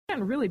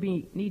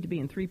Need to be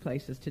in three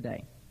places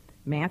today.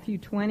 Matthew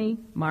 20,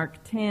 Mark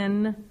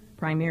 10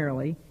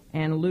 primarily,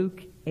 and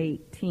Luke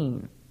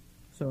 18.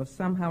 So if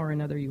somehow or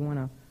another you want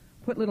to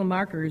put little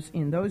markers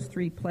in those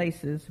three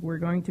places, we're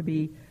going to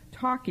be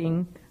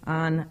talking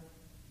on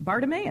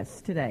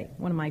Bartimaeus today,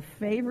 one of my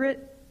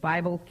favorite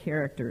Bible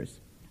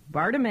characters.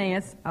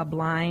 Bartimaeus, a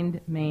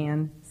blind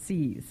man,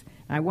 sees.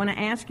 I want to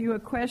ask you a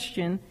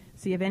question,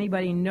 see if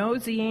anybody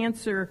knows the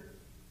answer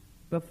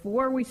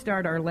before we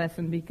start our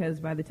lesson,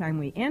 because by the time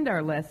we end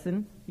our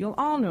lesson, you'll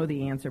all know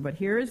the answer. But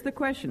here is the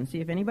question.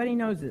 See if anybody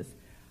knows this.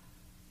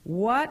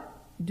 What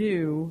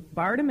do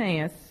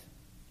Bartimaeus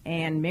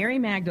and Mary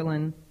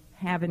Magdalene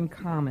have in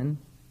common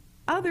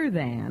other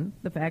than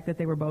the fact that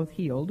they were both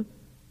healed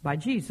by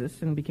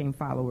Jesus and became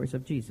followers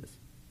of Jesus?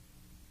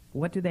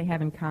 What do they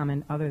have in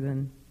common other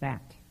than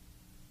that?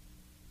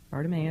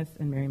 Bartimaeus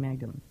and Mary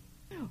Magdalene.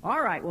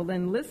 All right, well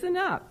then listen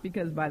up,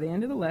 because by the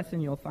end of the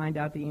lesson you'll find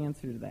out the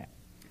answer to that.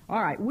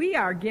 All right, we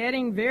are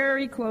getting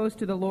very close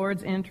to the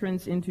Lord's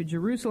entrance into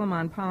Jerusalem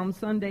on Palm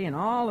Sunday and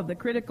all of the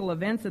critical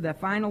events of the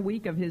final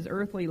week of his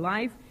earthly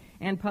life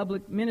and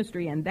public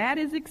ministry, and that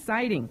is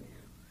exciting.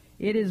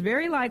 It is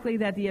very likely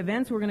that the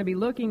events we're going to be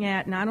looking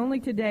at, not only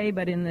today,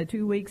 but in the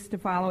 2 weeks to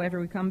follow after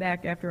we come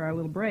back after our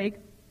little break,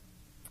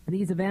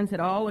 these events had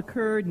all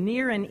occurred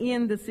near and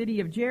in the city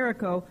of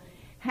Jericho,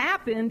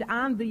 happened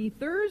on the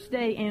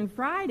Thursday and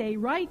Friday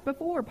right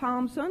before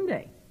Palm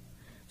Sunday.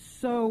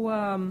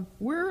 So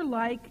we're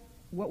like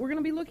what we're going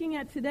to be looking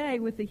at today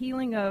with the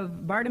healing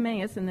of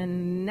Bartimaeus, and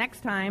then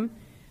next time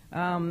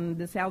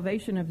the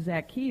salvation of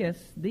Zacchaeus.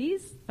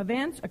 These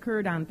events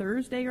occurred on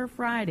Thursday or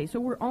Friday, so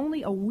we're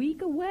only a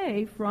week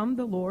away from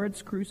the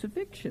Lord's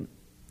crucifixion.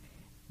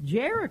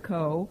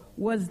 Jericho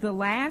was the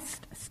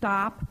last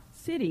stop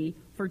city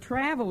for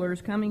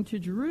travelers coming to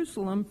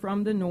Jerusalem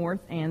from the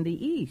north and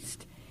the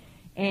east.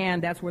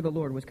 And that's where the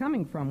Lord was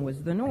coming from,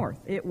 was the north.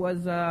 It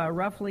was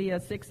roughly a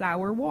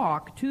 6-hour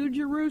walk to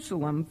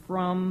Jerusalem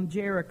from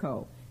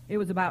Jericho. It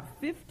was about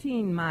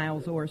 15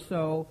 miles or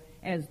so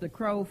as the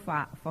crow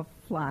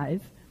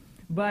flies.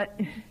 But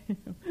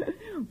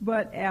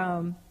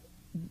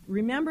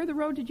remember the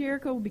road to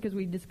Jericho, because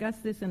we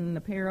discussed this in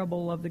the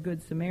parable of the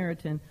Good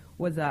Samaritan,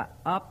 was a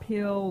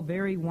uphill,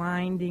 very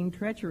winding,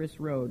 treacherous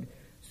road.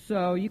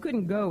 So you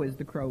couldn't go as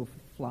the crow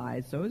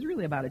flies. So it was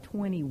really about a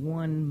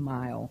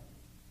 21-mile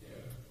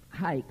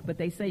hike, but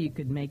they say you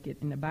could make it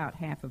in about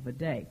half of a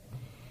day.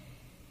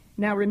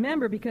 Now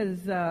remember,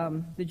 because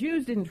the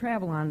Jews didn't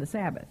travel on the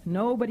Sabbath.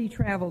 Nobody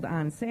traveled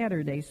on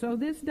Saturday. So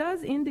this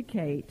does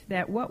indicate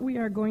that what we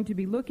are going to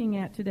be looking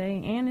at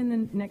today and in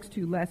the next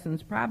two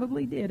lessons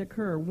probably did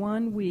occur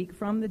 1 week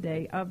from the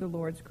day of the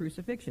Lord's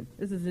crucifixion.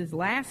 This is his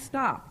last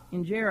stop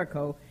in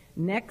Jericho.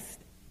 Next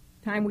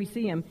time we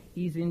see him,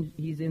 he's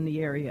in the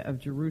area of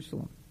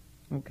Jerusalem.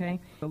 Okay?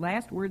 The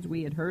last words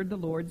we had heard the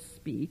Lord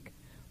speak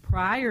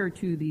prior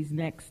to these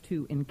next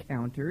two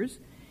encounters,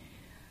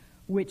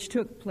 which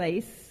took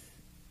place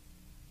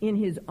in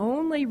his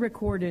only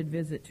recorded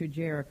visit to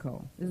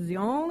Jericho. This is the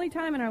only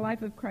time in our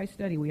Life of Christ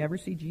study we ever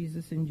see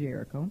Jesus in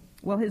Jericho.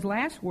 Well, his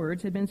last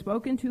words had been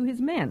spoken to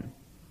his men,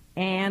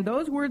 and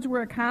those words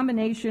were a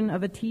combination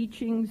of a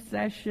teaching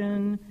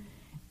session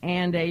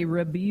and a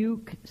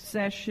rebuke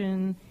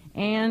session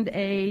and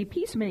a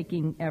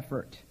peacemaking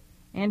effort.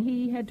 And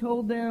he had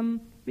told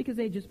them, because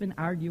they'd just been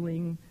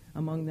arguing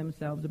among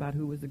themselves about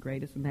who was the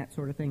greatest and that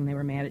sort of thing. They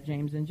were mad at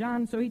James and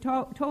John. So he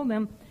told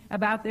them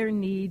about their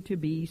need to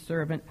be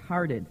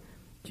servant-hearted,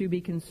 to be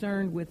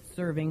concerned with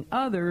serving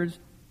others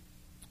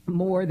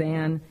more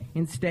than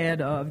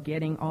instead of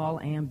getting all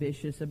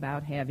ambitious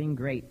about having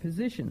great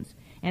positions.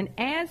 And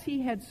as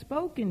he had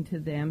spoken to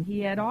them,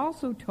 he had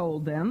also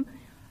told them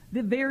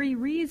the very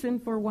reason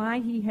for why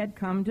he had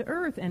come to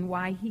earth and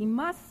why he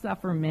must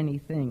suffer many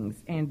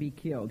things and be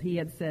killed. He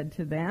had said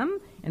to them,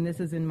 and this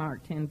is in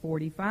Mark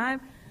 10:45,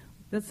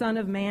 the Son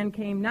of Man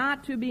came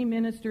not to be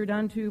ministered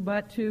unto,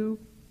 but to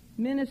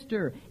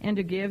minister, and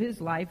to give his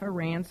life a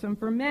ransom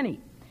for many.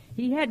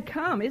 He had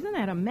come, isn't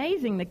that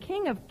amazing? The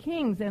King of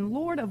Kings and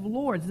Lord of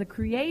Lords, the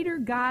Creator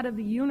God of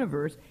the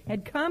universe,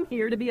 had come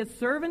here to be a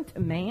servant to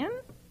man?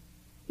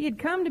 He had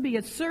come to be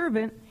a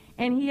servant,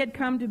 and he had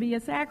come to be a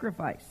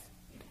sacrifice,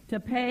 to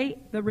pay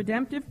the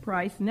redemptive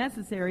price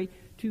necessary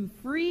to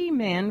free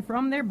men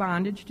from their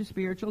bondage to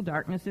spiritual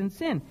darkness and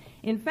sin.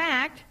 In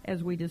fact,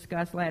 as we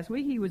discussed last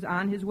week, he was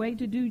on his way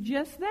to do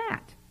just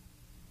that.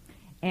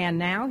 And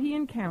now he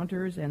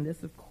encounters, and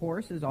this of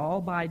course is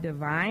all by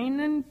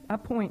divine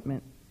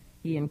appointment,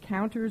 he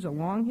encounters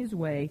along his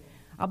way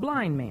a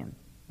blind man,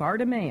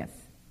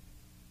 Bartimaeus,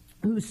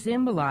 who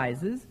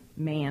symbolizes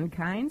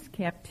mankind's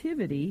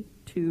captivity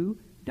to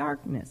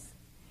darkness.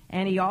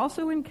 And he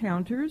also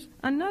encounters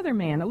another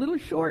man, a little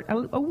short,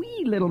 a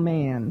wee little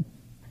man,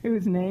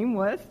 whose name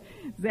was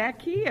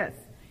Zacchaeus.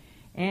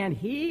 And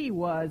he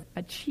was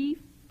a chief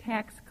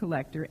tax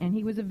collector, and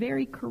he was a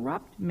very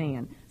corrupt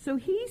man. So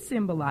he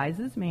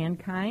symbolizes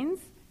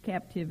mankind's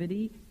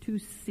captivity to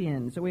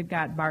sin. So we've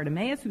got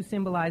Bartimaeus, who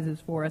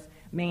symbolizes for us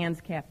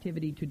man's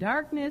captivity to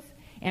darkness,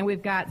 And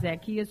we've got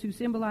Zacchaeus, who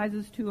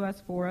symbolizes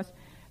for us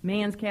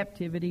man's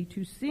captivity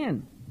to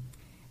sin.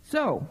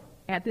 So,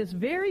 at this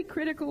very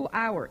critical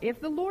hour,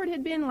 if the Lord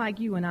had been like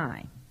you and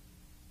I,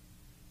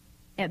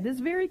 at this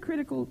very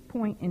critical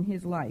point in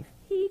his life,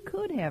 he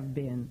could have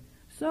been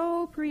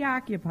so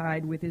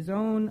preoccupied with his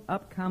own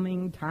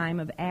upcoming time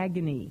of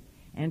agony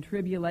and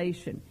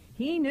tribulation.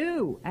 He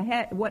knew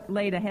what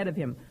laid ahead of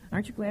him.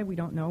 Aren't you glad we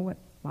don't know what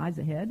lies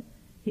ahead?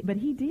 But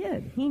he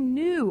did. He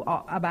knew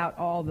about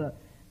all the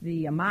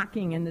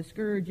mocking and the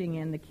scourging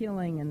and the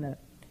killing and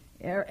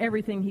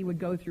everything he would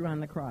go through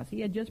on the cross.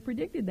 He had just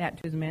predicted that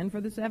to his men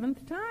for the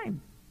 7th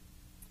time.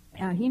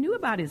 He knew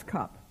about his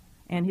cup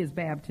and his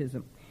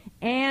baptism.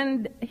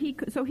 And he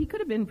could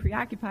have been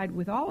preoccupied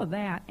with all of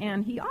that.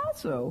 And he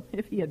also,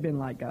 if he had been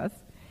like us,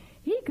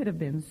 he could have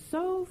been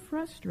so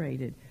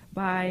frustrated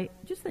by,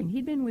 just think,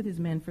 he'd been with his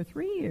men for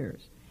 3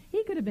 years.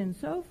 He could have been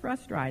so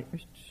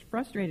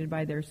frustrated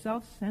by their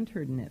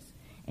self-centeredness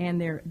and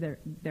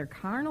their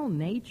carnal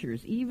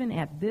natures, even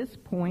at this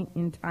point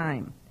in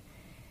time.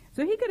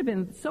 So he could have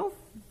been so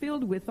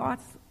filled with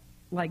thoughts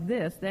like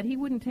this that he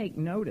wouldn't take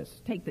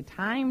the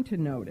time to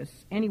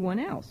notice anyone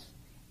else.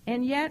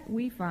 And yet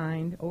we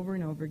find over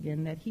and over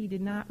again that he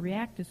did not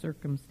react to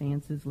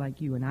circumstances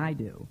like you and I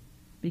do,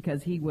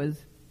 because he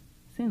was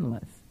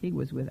sinless. He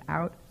was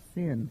without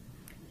sin.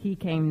 He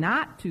came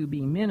not to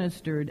be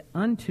ministered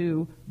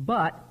unto,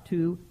 but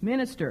to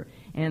minister.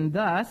 And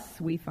thus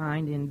we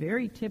find in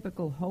very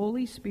typical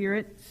Holy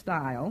Spirit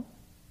style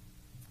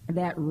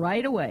that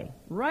right away,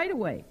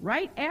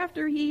 right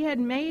after he had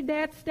made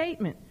that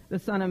statement, the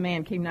Son of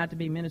Man came not to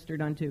be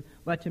ministered unto,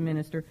 but to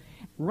minister,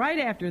 right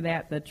after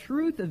that, the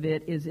truth of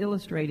it is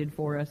illustrated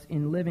for us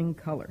in living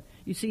color.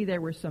 You see,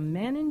 there were some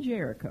men in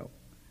Jericho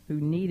who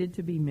needed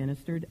to be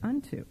ministered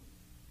unto.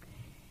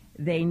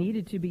 They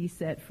needed to be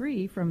set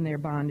free from their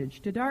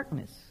bondage to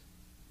darkness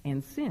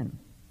and sin.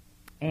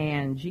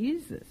 And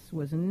Jesus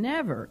was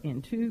never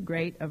in too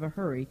great of a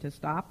hurry to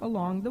stop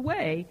along the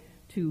way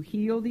to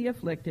heal the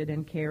afflicted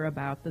and care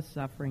about the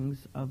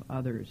sufferings of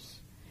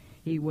others.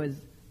 He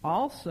was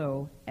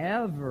also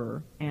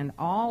ever and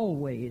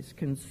always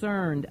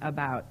concerned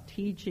about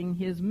teaching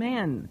his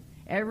men.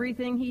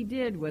 Everything he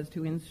did was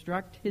to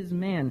instruct his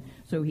men.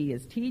 So he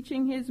is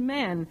teaching his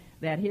men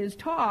that his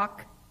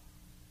talk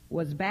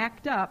was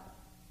backed up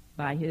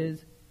by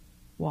his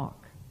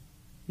walk.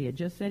 He had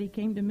just said he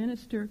came to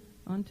minister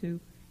unto,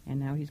 and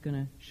now he's going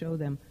to show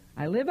them,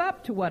 I live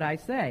up to what I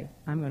say.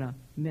 I'm going to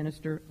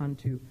minister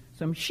unto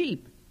some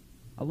sheep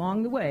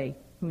along the way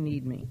who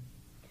need me.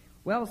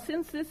 Well,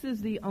 since this is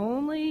the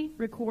only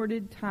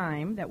recorded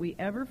time that we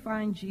ever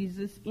find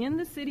Jesus in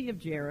the city of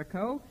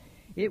Jericho,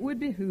 it would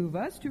behoove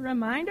us to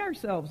remind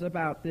ourselves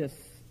about this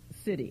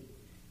city.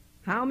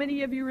 How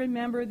many of you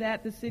remember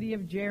that the city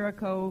of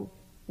Jericho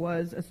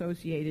was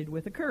associated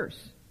with a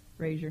curse?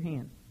 Raise your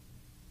hand.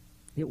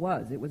 It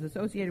was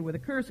associated with a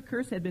curse. A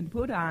curse had been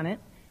put on it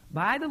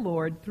by the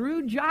Lord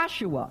through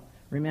Joshua.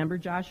 Remember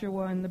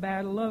Joshua in the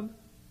battle of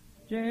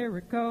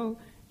Jericho,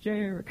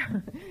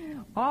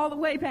 all the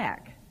way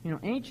back,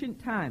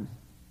 ancient times.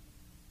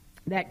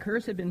 That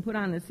curse had been put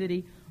on the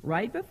city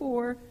right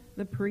before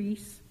the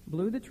priests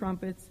blew the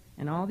trumpets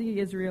and all the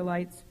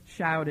Israelites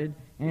shouted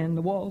and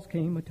the walls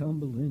came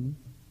a-tumbling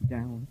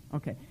down.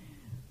 Okay,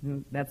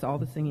 that's all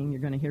the singing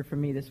you're going to hear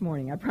from me this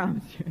morning, I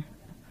promise you.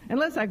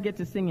 Unless I get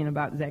to singing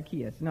about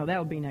Zacchaeus. No,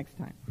 that'll be next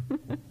time.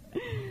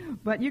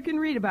 But you can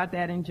read about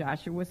that in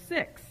Joshua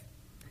 6,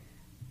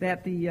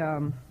 that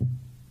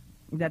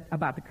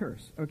about the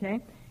curse, okay?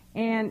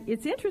 And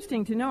it's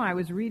interesting to know, I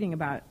was reading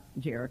about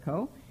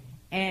Jericho,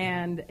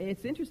 and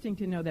it's interesting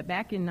to know that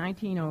back in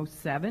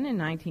 1907 and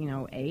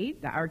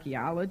 1908, the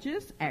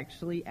archaeologists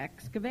actually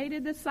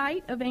excavated the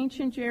site of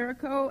ancient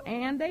Jericho,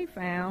 and they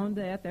found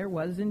that there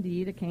was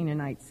indeed a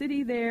Canaanite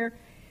city there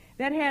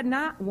that had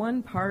not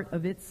one part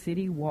of its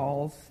city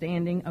walls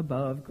standing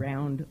above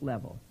ground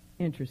level.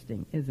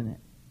 Interesting, isn't it?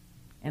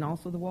 And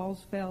also the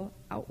walls fell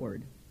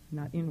outward,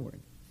 not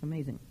inward. It's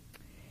amazing.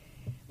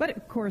 But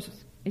of course,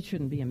 it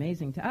shouldn't be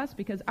amazing to us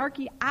because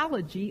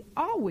archaeology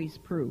always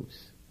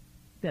proves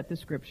that the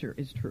Scripture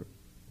is true.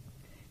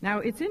 Now,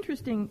 it's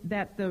interesting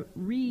that the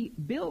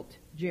rebuilt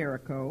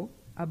Jericho,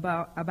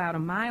 about a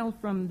mile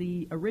from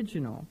the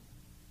original,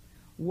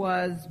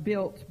 was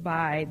built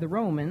by the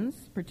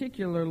Romans,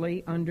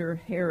 particularly under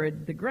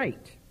Herod the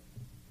Great.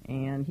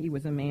 And he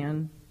was a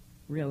man,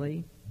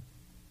 really,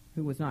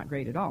 who was not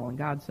great at all in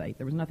God's sight.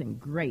 There was nothing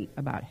great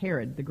about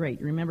Herod the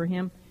Great. Remember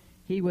him?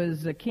 He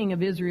was a king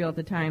of Israel at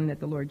the time that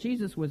the Lord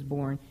Jesus was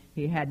born.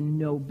 He had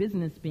no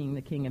business being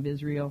the king of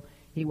Israel.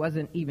 He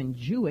wasn't even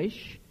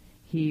Jewish.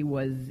 He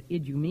was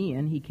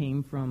Idumean. He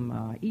came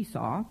from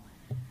Esau.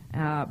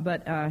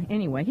 But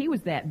anyway, he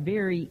was that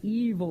very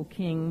evil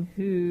king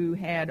who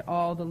had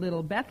all the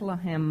little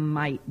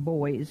Bethlehemite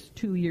boys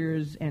 2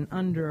 years and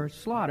under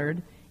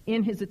slaughtered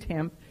in his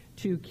attempt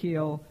to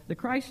kill the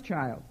Christ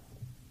child.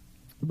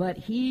 But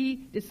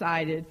he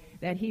decided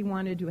that he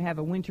wanted to have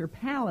a winter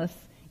palace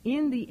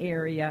in the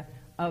area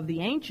of the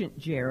ancient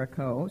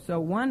Jericho. So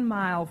 1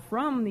 mile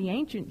from the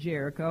ancient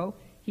Jericho,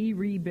 he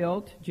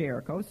rebuilt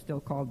Jericho, still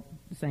called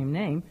the same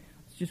name.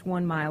 It's just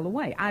 1 mile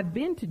away. I've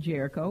been to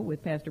Jericho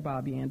with Pastor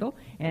Bob Yandel,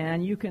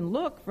 and you can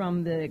look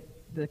from the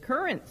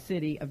current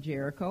city of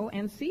Jericho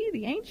and see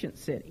the ancient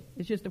city.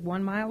 It's just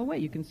 1 mile away.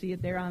 You can see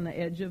it there on the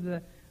edge of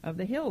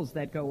the hills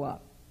that go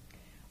up.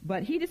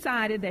 But he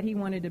decided that he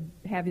wanted to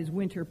have his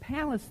winter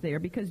palace there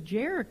because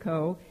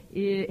Jericho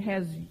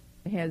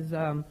has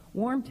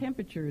warm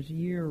temperatures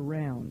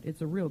year-round.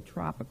 It's a real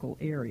tropical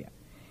area.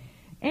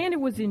 And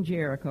it was in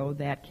Jericho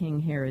that King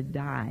Herod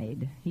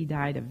died. He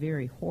died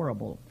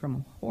from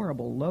a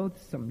horrible,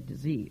 loathsome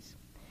disease.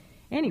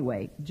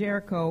 Anyway,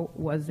 Jericho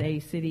was a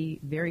city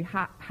very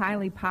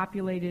highly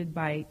populated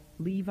by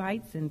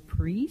Levites and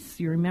priests.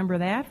 You remember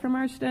that from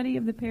our study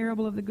of the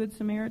parable of the Good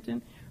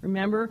Samaritan?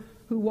 Remember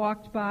who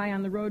walked by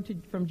on the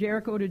road from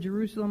Jericho to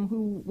Jerusalem,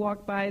 who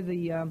walked by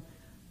the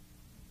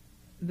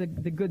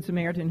Good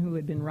Samaritan who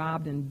had been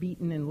robbed and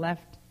beaten and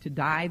left to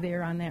die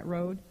there on that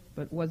road?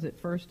 But was it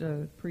first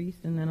a priest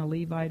and then a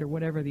Levite or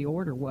whatever the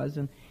order was?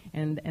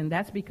 And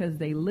that's because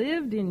they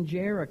lived in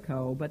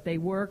Jericho, but they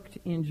worked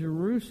in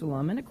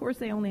Jerusalem. And, of course,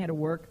 they only had to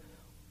work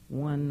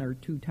 1 or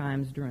 2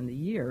 times during the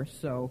year.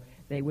 So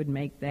they would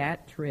make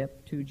that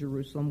trip to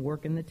Jerusalem,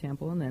 work in the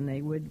temple, and then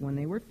they would, when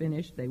they were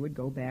finished, they would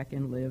go back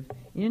and live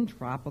in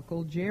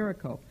tropical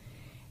Jericho.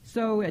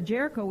 So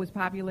Jericho was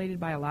populated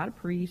by a lot of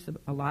priests,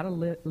 a lot of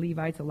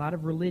Levites, a lot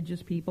of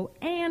religious people,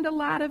 and a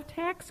lot of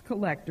tax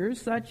collectors,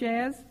 such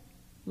as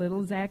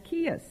little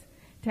Zacchaeus.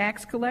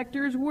 Tax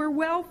collectors were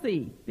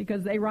wealthy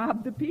because they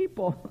robbed the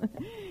people.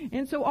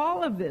 And so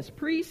all of this,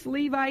 priests,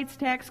 Levites,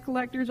 tax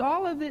collectors,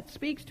 all of it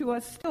speaks to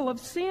us still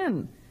of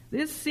sin.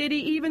 This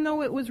city, even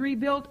though it was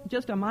rebuilt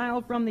just a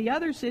mile from the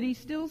other city,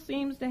 still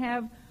seems to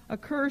have a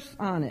curse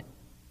on it.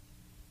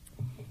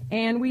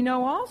 And we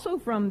know also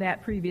from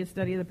that previous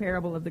study of the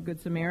parable of the Good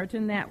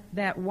Samaritan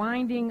that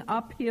winding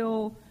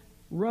uphill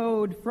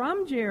road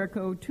from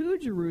Jericho to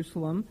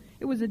Jerusalem,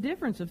 it was a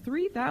difference of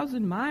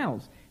 3,000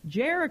 miles.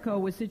 Jericho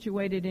was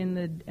situated in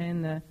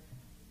the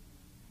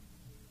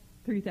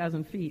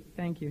 3,000 feet.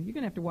 Thank you. You're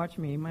going to have to watch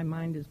me. My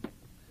mind is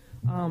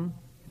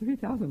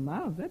 3,000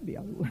 miles. That'd be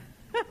a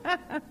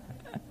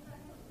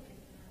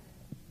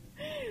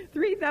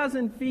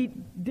 3,000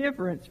 feet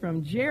difference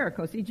from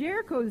Jericho. See,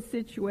 Jericho is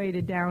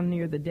situated down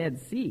near the Dead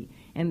Sea,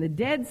 and the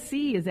Dead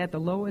Sea is at the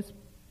lowest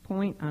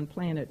point on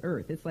planet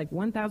Earth. It's like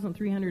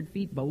 1,300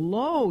 feet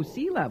below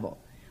sea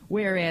level,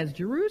 whereas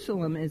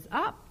Jerusalem is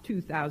up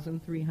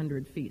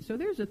 2,300 feet. So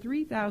there's a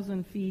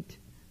 3,000 feet,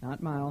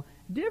 not mile,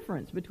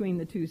 difference between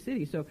the two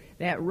cities. So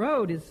that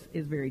road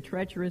is very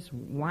treacherous,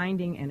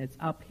 winding, and it's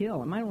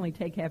uphill. It might only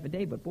take half a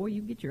day, but boy,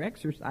 you get your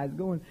exercise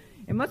going.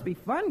 It must be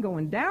fun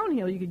going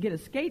downhill. You could get a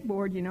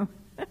skateboard, you know.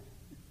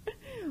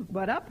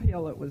 But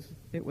uphill it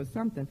was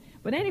something.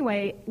 But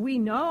anyway, we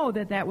know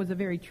that was a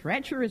very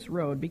treacherous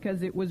road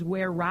because it was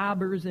where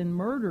robbers and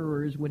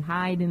murderers would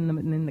hide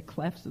in the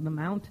clefts of the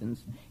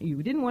mountains.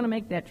 You didn't want to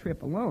make that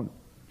trip alone.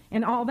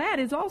 And all that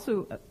is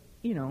also,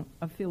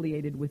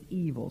 affiliated with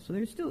evil. So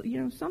there's still,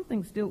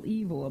 something still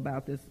evil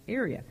about this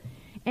area.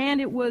 And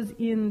it was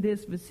in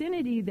this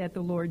vicinity that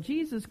the Lord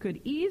Jesus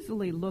could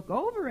easily look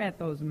over at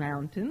those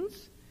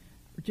mountains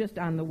just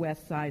on the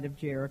west side of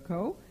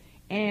Jericho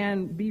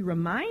and be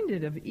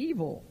reminded of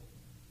evil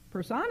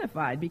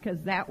personified,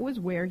 because that was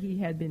where he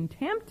had been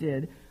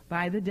tempted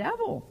by the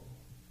devil,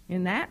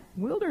 in that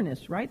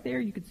wilderness right there.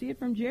 You could see it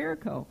from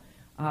Jericho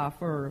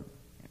after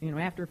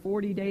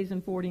 40 days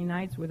and 40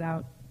 nights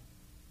without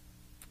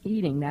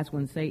eating. That's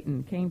when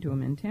Satan came to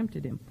him and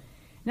tempted him.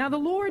 Now the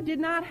Lord did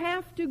not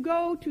have to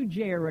go to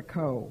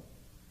Jericho,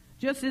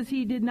 just as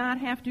he did not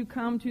have to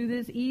come to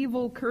this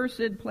evil,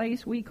 cursed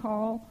place we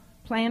call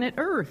planet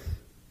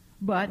Earth,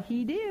 but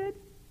he did.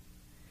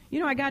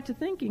 I got to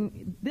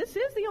thinking, this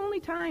is the only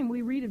time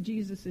we read of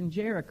Jesus in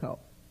Jericho.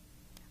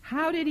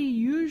 How did he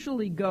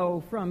usually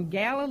go from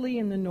Galilee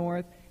in the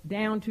north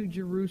down to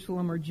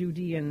Jerusalem or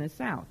Judea in the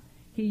south?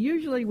 He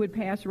usually would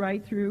pass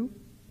right through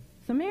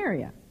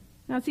Samaria.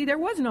 Now, see, there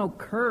was no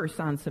curse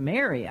on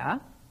Samaria,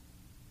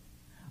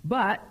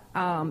 but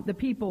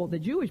the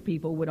Jewish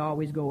people would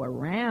always go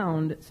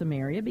around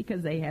Samaria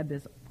because they had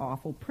this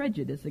awful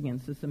prejudice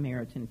against the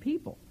Samaritan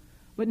people.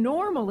 But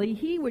normally,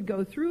 he would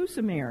go through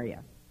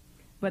Samaria.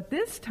 But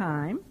this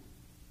time,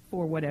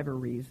 for whatever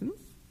reasons,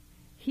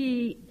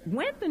 he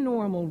went the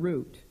normal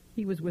route.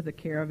 He was with a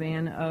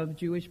caravan of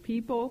Jewish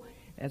people,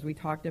 as we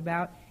talked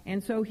about.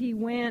 And so he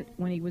went,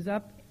 when he was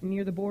up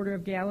near the border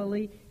of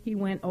Galilee, he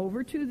went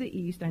over to the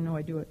east. I know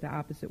I do it the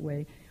opposite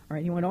way. All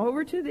right, he went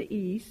over to the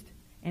east,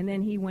 and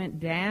then he went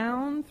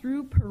down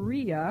through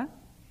Perea,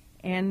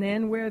 and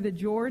then where the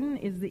Jordan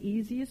is the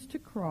easiest to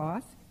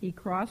cross, he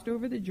crossed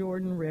over the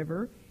Jordan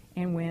River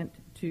and went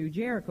to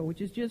Jericho,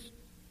 which is just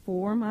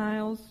 4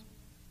 miles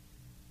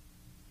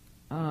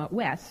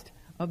west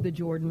of the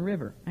Jordan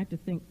River. I have to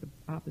think the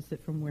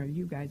opposite from where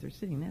you guys are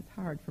sitting. That's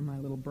hard for my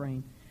little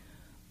brain.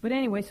 But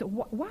anyway, so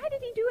why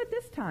did he do it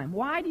this time?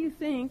 Why do you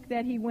think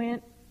that he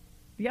went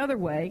the other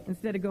way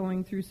instead of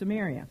going through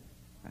Samaria?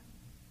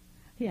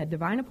 He had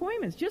divine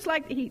appointments. Just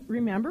like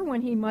remember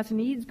when he must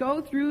needs go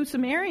through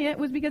Samaria, it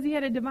was because he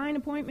had a divine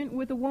appointment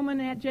with a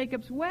woman at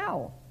Jacob's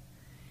well.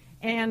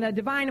 And a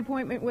divine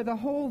appointment with a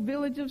whole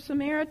village of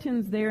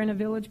Samaritans there in a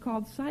village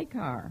called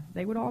Sychar.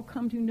 They would all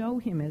come to know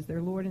him as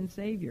their Lord and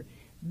Savior.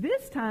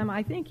 This time,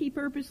 I think he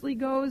purposely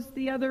goes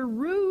the other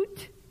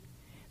route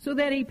so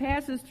that he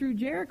passes through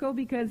Jericho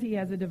because he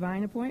has a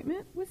divine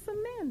appointment with some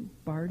men,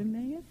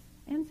 Bartimaeus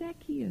and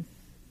Zacchaeus.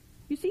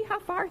 You see how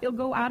far he'll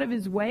go out of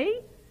his way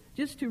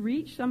just to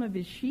reach some of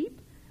his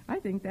sheep? I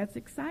think that's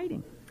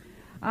exciting.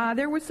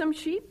 There were some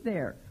sheep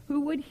there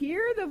who would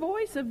hear the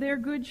voice of their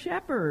good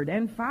shepherd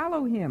and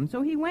follow him.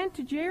 So he went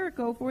to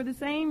Jericho for the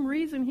same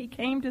reason he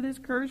came to this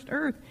cursed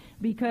earth,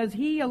 because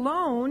he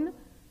alone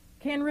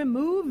can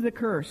remove the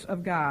curse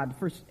of God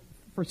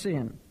for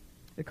sin,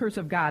 the curse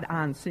of God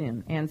on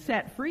sin, and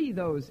set free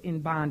those in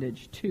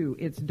bondage to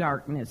its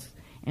darkness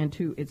and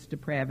to its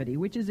depravity,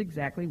 which is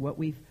exactly what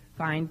we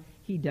find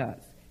he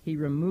does. He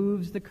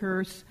removes the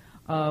curse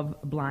of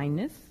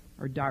blindness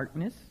or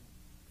darkness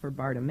for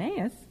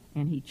Bartimaeus,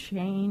 and he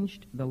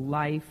changed the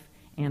life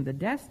and the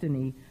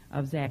destiny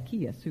of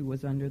Zacchaeus, who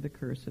was under the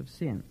curse of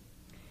sin.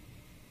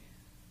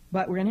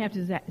 But we're going to have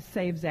to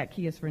save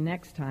Zacchaeus for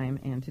next time,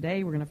 and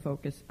today we're going to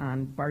focus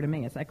on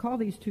Bartimaeus. I call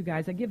these two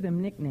guys, I give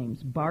them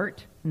nicknames,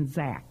 Bart and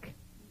Zach.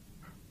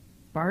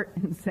 Bart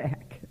and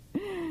Zach.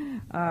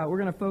 We're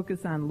going to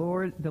focus on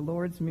the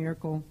Lord's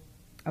miracle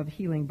of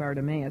healing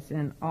Bartimaeus.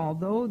 And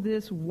although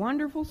this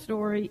wonderful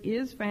story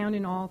is found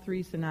in all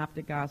three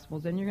synoptic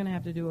Gospels, and you're going to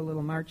have to do a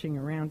little marching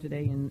around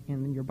today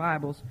in your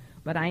Bibles,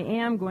 but I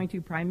am going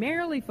to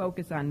primarily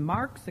focus on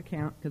Mark's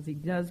account because he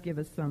does give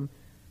us some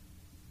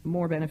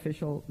more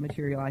beneficial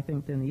material, I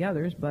think, than the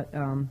others, but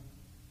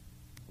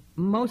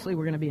mostly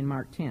we're going to be in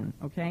Mark 10,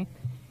 okay?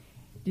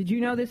 Did you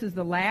know this is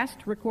the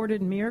last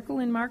recorded miracle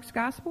in Mark's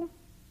Gospel?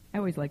 I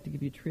always like to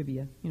give you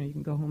trivia. You know, you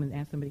can go home and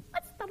ask somebody,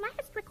 what's the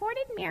last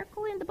recorded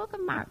miracle in the book of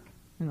Mark?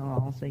 And I'll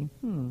all say,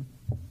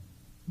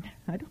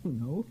 I don't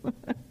know.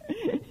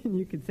 And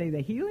you could say the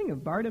healing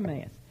of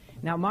Bartimaeus.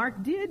 Now,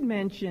 Mark did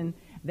mention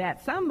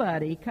that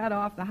somebody cut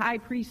off the high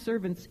priest's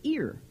servant's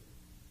ear.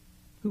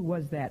 Who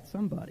was that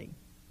somebody?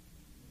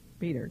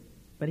 Peter.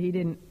 But he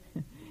didn't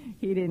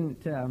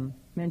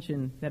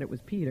mention that it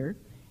was Peter.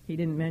 He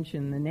didn't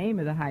mention the name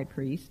of the high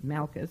priest,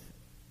 Malchus.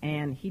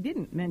 And he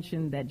didn't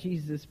mention that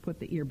Jesus put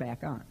the ear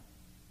back on.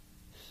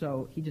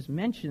 So he just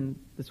mentioned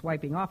the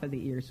swiping off of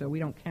the ear, so we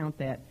don't count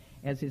that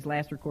as his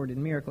last recorded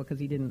miracle because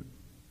he didn't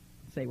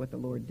say what the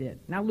Lord did.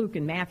 Now Luke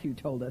and Matthew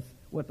told us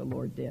what the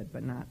Lord did,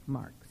 but not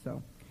Mark.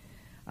 So,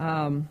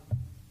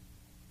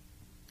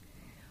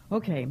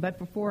 okay, but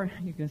before,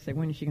 you're going to say,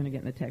 when is she going to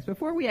get in the text?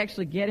 Before we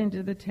actually get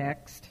into the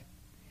text,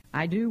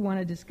 I do want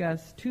to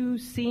discuss two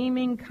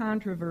seeming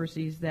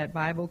controversies that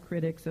Bible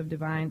critics of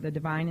the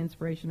divine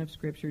inspiration of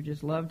Scripture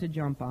just love to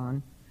jump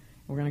on.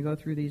 We're going to go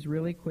through these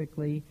really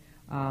quickly,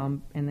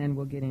 and then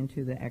we'll get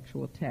into the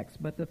actual text.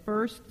 But the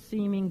first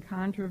seeming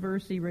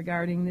controversy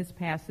regarding this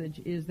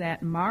passage is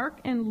that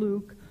Mark and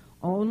Luke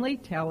only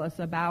tell us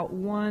about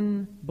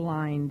one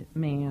blind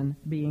man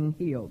being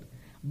healed.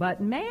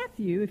 But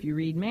Matthew, if you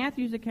read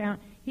Matthew's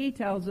account, he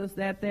tells us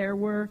that there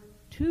were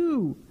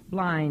two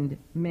blind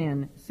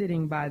men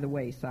sitting by the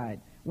wayside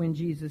when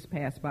Jesus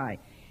passed by.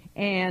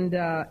 And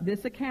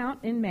this account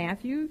in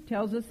Matthew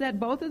tells us that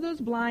both of those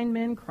blind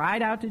men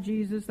cried out to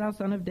Jesus, "Thou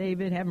Son of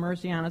David, have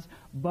mercy on us."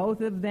 Both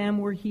of them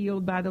were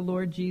healed by the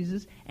Lord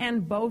Jesus,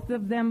 and both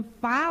of them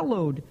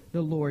followed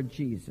the Lord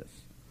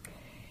Jesus.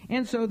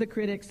 And so the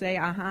critics say,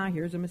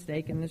 here's a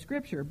mistake in the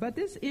Scripture. But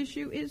this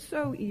issue is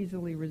so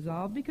easily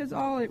resolved because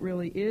all it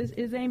really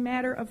is a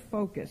matter of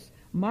focus.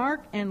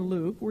 Mark and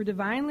Luke were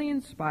divinely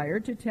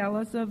inspired to tell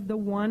us of the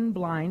one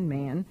blind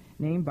man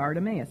named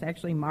Bartimaeus.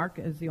 Actually, Mark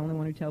is the only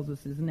one who tells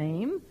us his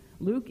name.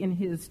 Luke, in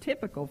his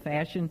typical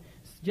fashion,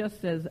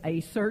 just says a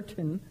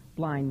certain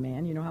blind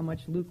man. You know how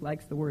much Luke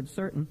likes the word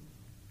certain.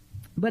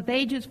 But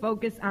they just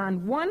focus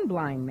on one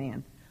blind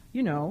man.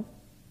 You know,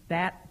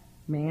 that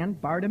man,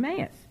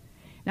 Bartimaeus.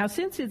 Now,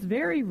 since it's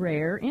very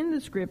rare in the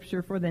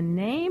Scripture for the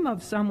name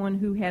of someone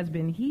who has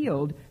been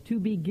healed to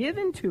be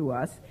given to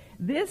us,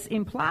 this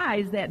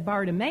implies that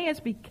Bartimaeus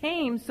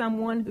became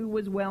someone who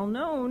was well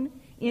known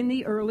in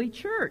the early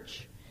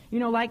church. You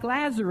know, like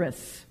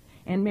Lazarus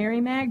and Mary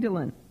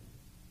Magdalene.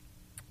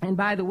 And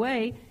by the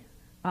way,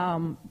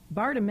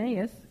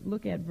 Bartimaeus,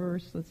 look at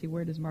let's see,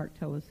 where does Mark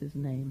tell us his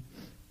name?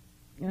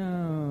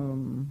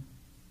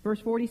 Verse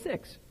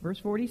 46. Verse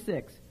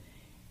 46.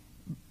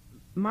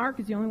 Mark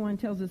is the only one who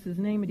tells us his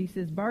name, and he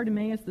says,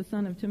 Bartimaeus, the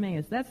son of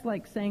Timaeus. That's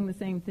like saying the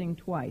same thing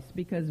twice,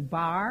 because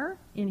bar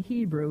in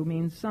Hebrew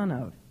means son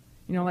of.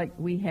 You know, like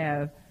we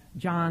have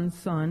John's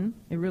son.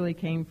 It really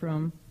came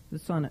from the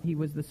son. He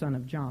was the son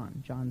of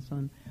John, John's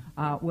son.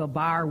 Well,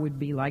 bar would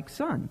be like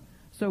son.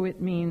 So it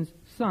means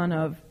son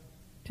of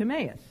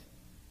Timaeus.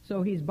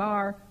 So he's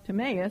Bar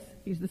Timaeus.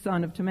 He's the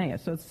son of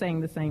Timaeus. So it's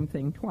saying the same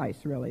thing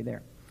twice, really,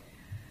 there.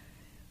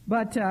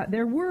 But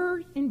there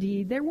were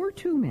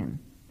two men.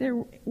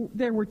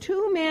 there were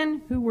two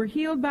men who were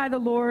healed by the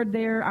Lord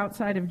there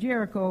outside of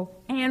Jericho,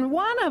 and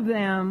one of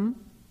them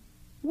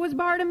was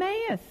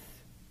Bartimaeus.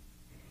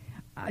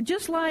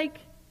 Just like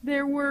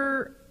there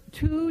were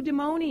two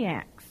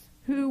demoniacs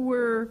who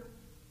were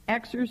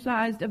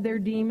exorcised of their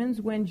demons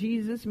when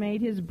Jesus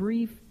made his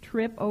brief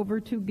trip over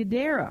to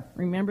Gadara.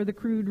 Remember the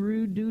crude,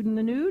 rude dude in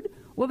the nude?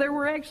 Well, there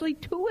were actually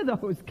two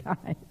of those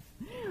guys.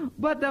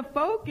 But the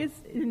focus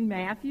in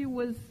Matthew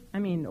was,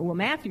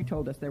 Matthew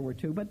told us there were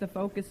two, but the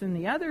focus in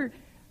the other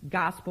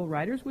gospel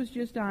writers was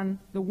just on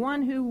the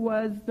one who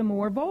was the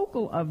more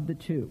vocal of the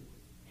two,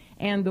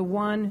 and the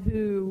one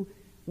who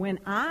went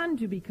on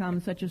to become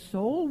such a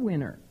soul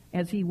winner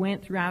as he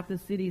went throughout the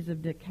cities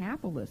of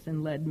Decapolis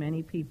and led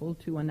many people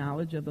to a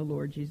knowledge of the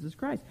Lord Jesus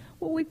Christ.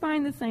 Well, we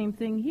find the same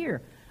thing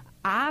here.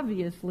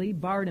 Obviously,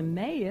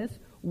 Bartimaeus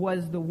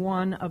was the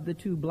one of the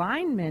two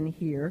blind men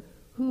here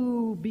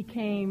who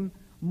became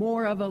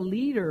more of a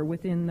leader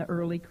within the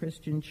early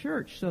Christian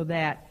church, so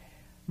that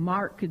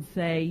Mark could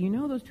say,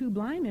 those two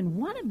blind men,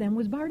 one of them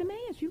was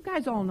Bartimaeus. You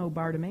guys all know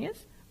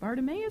Bartimaeus.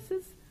 Bartimaeus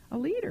is a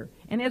leader.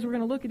 And as we're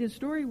going to look at his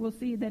story, we'll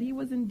see that he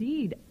was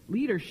indeed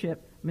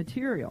leadership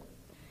material.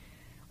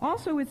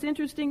 Also, it's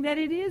interesting that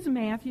it is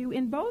Matthew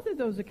in both of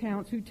those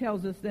accounts who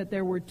tells us that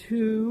there were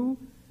two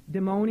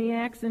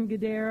demoniacs in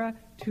Gadara,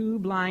 two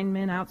blind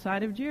men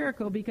outside of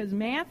Jericho, because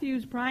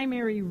Matthew's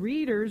primary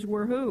readers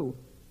were who?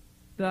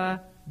 The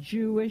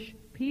Jewish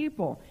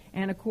people.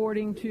 And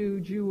according to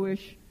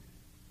Jewish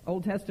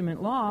Old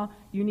Testament law,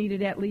 you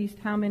needed at least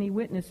how many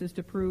witnesses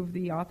to prove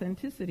the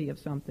authenticity of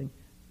something?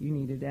 You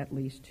needed at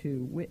least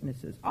two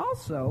witnesses.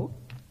 Also,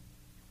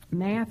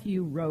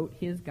 Matthew wrote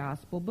his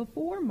gospel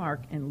before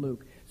Mark and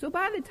Luke. So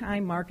by the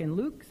time Mark and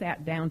Luke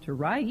sat down to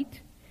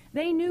write,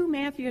 they knew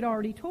Matthew had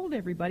already told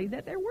everybody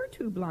that there were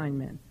two blind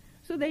men.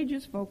 So they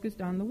just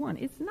focused on the one.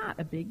 It's not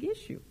a big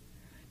issue.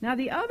 Now,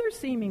 the other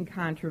seeming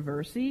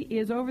controversy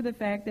is over the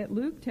fact that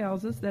Luke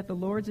tells us that the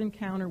Lord's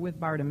encounter with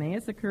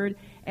Bartimaeus occurred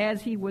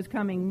as he was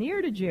coming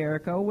near to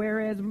Jericho,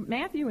 whereas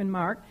Matthew and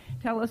Mark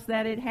tell us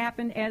that it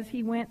happened as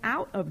he went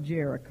out of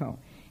Jericho.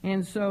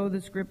 And so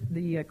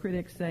the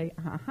critics say,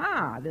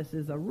 this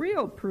is a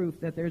real proof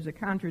that there's a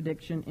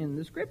contradiction in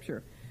the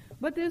Scripture.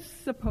 But this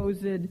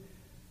supposed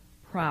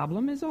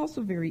problem is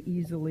also very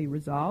easily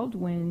resolved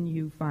when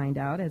you find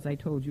out, as I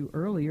told you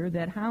earlier,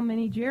 that how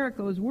many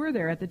Jerichos were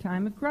there at the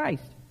time of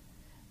Christ?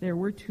 There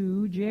were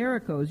two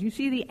Jerichos. You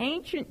see, the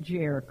ancient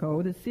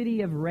Jericho, the city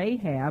of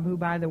Rahab, who,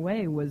 by the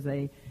way, was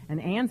an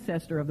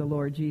ancestor of the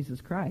Lord Jesus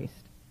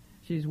Christ.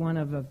 She's one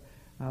of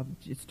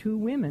just two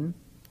women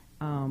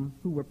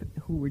who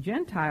were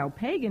Gentile,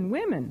 pagan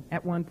women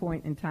at one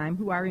point in time,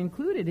 who are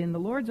included in the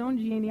Lord's own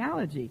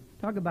genealogy.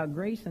 Talk about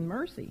grace and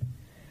mercy.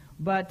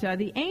 But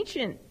the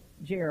ancient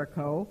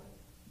Jericho,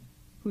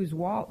 whose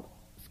walls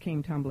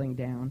came tumbling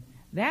down,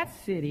 that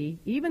city,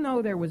 even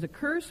though there was a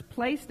curse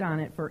placed on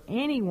it for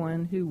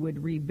anyone who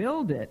would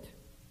rebuild it,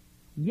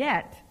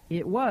 yet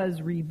it was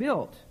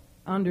rebuilt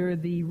under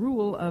the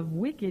rule of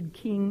wicked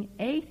King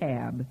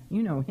Ahab.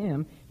 You know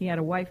him. He had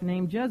a wife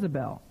named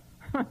Jezebel.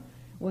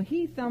 Well,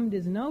 he thumbed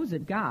his nose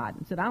at God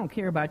and said, I don't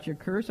care about your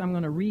curse. I'm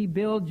going to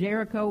rebuild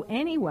Jericho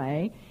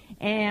anyway.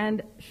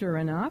 And sure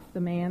enough,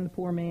 the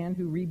poor man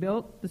who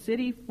rebuilt the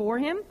city for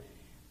him,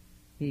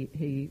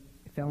 he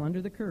fell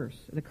under the curse.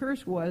 The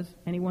curse was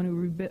anyone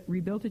who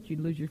rebuilt it, you'd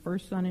lose your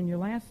first son and your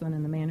last son,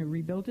 and the man who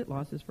rebuilt it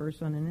lost his first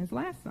son and his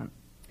last son.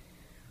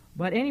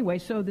 But anyway,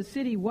 so the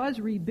city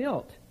was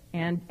rebuilt,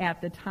 and at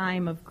the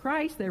time of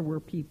Christ, there were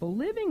people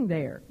living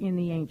there in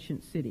the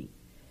ancient city.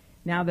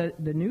 Now, the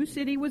new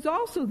city was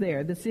also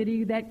there, the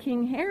city that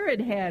King Herod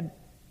had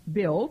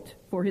built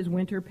for his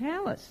winter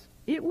palace.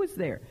 It was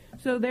there.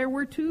 So there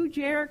were two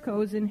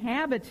Jerichos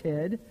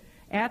inhabited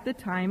at the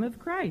time of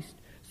Christ.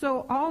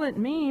 So all it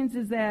means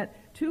is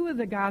that two of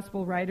the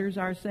gospel writers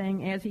are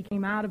saying as he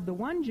came out of the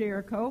one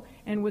Jericho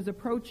and was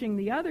approaching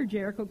the other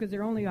Jericho, because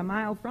they're only a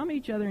mile from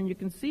each other and you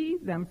can see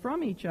them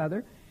from each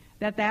other,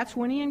 that's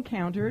when he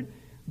encountered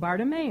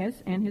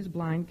Bartimaeus and his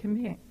blind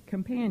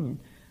companion.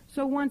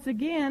 So once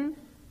again,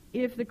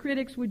 if the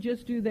critics would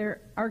just do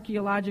their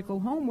archaeological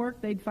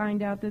homework, they'd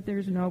find out that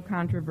there's no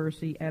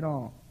controversy at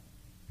all.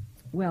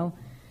 Well,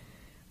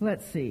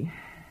 let's see.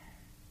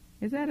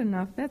 Is that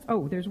enough?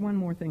 There's one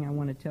more thing I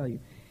want to tell you.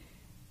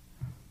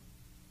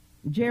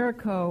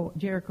 Jericho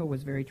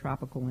was very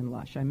tropical and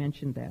lush. I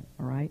mentioned that,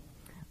 all right?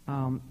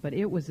 But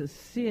it was a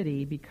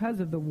city, because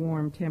of the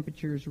warm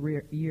temperatures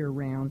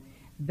year-round,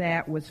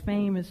 that was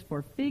famous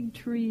for fig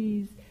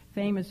trees,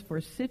 famous for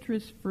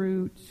citrus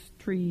fruits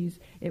trees.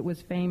 It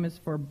was famous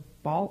for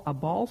a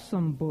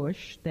balsam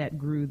bush that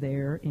grew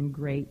there in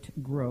great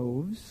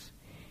groves.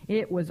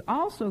 It was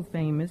also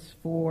famous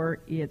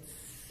for its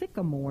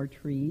sycamore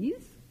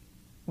trees.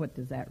 What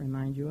does that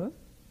remind you of?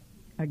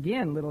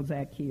 Again, little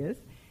Zacchaeus.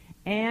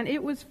 And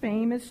it was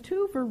famous,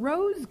 too, for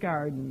rose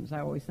gardens. I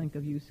always think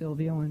of you,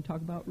 Sylvia, when I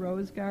talk about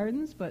rose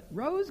gardens. But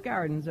rose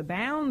gardens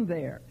abound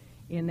there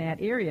in that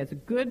area. It's a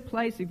good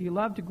place, if you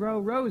love to grow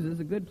roses,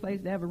 a good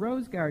place to have a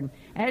rose garden.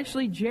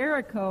 Actually,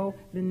 Jericho,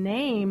 the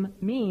name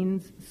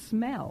means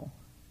smell.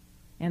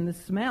 And the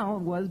smell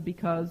was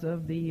because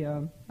of the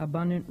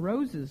abundant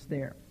roses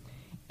there.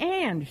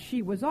 And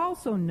she was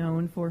also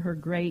known for her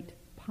great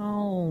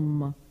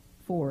palm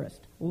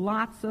forest,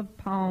 lots of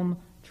palm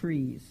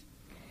trees.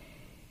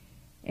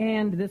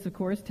 And this, of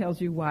course, tells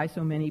you why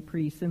so many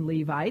priests and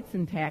Levites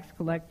and tax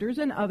collectors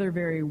and other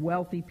very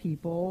wealthy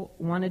people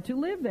wanted to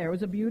live there. It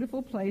was a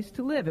beautiful place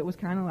to live. It was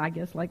kind of, I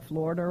guess, like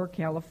Florida or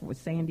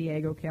San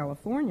Diego,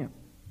 California.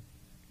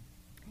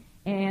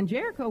 And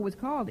Jericho was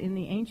called in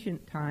the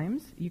ancient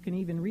times, you can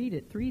even read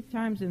it 3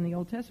 times in the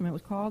Old Testament, it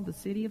was called the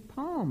City of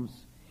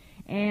Palms.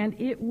 And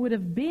it would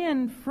have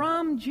been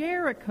from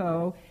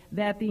Jericho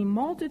that the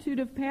multitude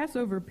of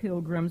Passover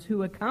pilgrims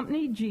who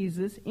accompanied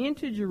Jesus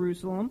into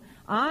Jerusalem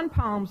on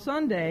Palm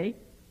Sunday,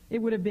 it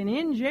would have been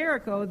in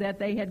Jericho that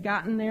they had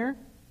gotten their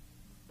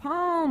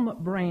palm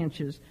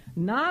branches.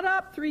 Not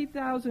up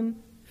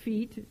 3,000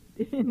 feet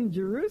in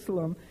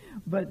Jerusalem,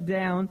 but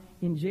down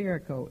in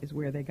Jericho is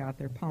where they got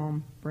their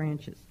palm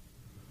branches.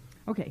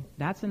 Okay,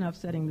 that's enough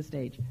setting the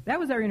stage. That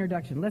was our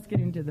introduction. Let's get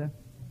into the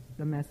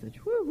message.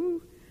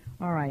 Woo-hoo.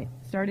 All right,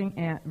 starting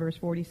at verse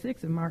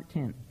 46 of Mark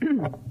 10.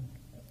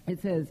 It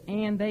says,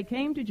 "And they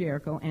came to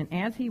Jericho, and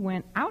as he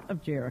went out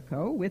of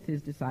Jericho with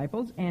his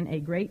disciples and a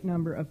great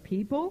number of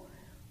people,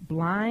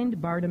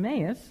 blind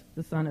Bartimaeus,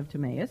 the son of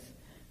Timaeus,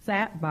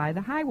 sat by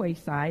the highway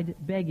side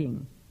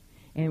begging.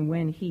 And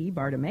when he,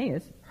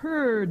 Bartimaeus,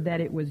 heard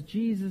that it was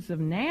Jesus of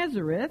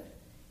Nazareth,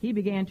 he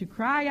began to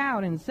cry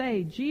out and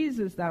say,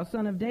 'Jesus, thou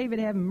son of David,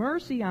 have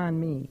mercy on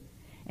me.'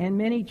 And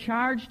many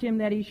charged him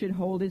that he should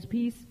hold his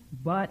peace,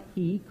 but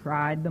he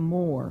cried the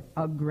more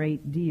a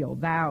great deal,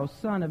 'Thou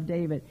son of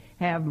David,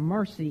 have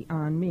mercy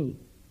on me.'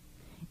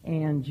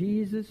 And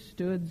Jesus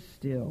stood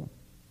still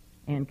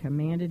and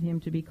commanded him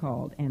to be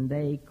called. And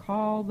they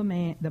called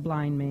the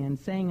blind man,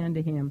 saying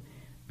unto him,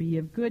 'Be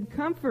of good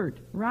comfort,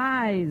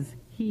 rise,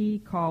 he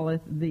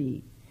calleth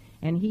thee.'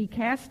 And he,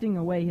 casting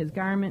away his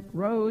garment,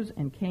 rose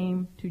and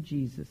came to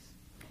Jesus.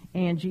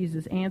 And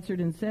Jesus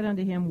answered and said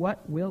unto him,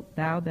 'What wilt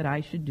thou that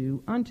I should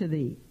do unto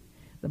thee?'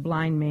 The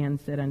blind man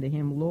said unto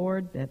him,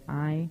 'Lord, that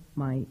I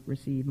might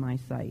receive my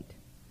sight.'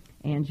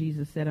 And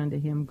Jesus said unto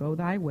him, 'Go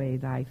thy way,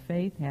 thy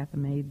faith hath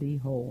made thee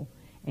whole.'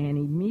 And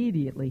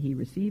immediately he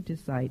received his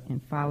sight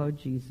and followed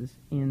Jesus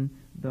in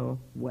the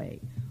way."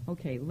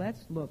 Okay,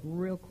 let's look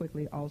real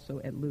quickly also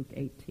at Luke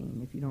 18,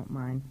 if you don't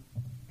mind.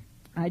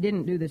 I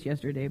didn't do this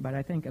yesterday, but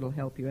I think it'll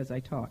help you as I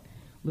talk.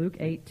 Luke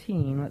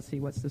 18, let's see,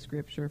 what's the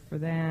scripture for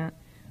that?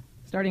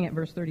 Starting at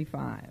verse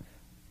 35.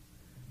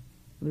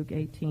 Luke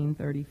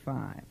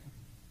 18:35.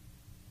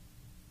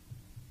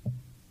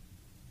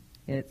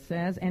 It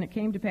says, "And it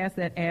came to pass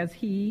that as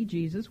he,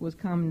 Jesus, was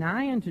come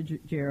nigh unto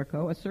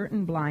Jericho, a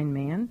certain blind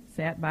man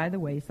sat by the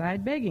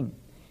wayside begging.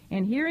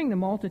 And hearing the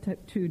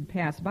multitude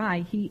pass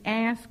by, he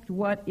asked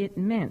what it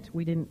meant."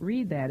 We didn't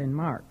read that in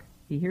Mark.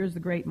 He hears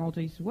the great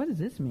multitude. He says, "What does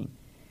this mean?"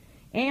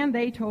 And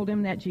they told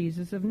him that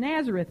Jesus of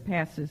Nazareth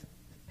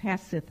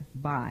passeth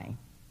by.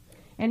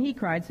 And he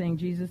cried, saying,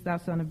 "Jesus, thou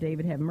son of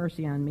David, have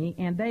mercy on me."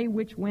 And they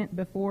which went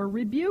before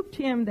rebuked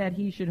him that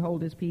he should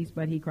hold his peace.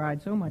 But he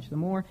cried so much the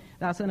more,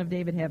 "Thou son of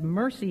David, have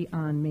mercy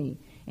on me."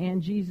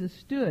 And Jesus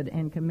stood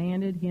and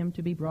commanded him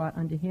to be brought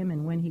unto him.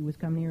 And when he was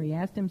come near, he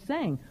asked him,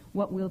 saying,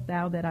 "What wilt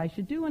thou that I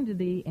should do unto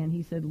thee?" And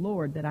he said,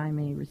 "Lord, that I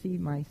may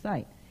receive my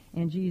sight."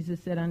 And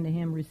Jesus said unto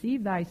him,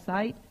 "Receive thy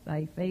sight,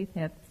 thy faith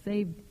hath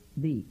saved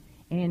thee."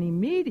 And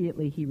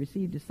immediately he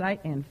received his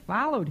sight and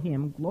followed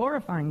him,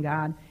 glorifying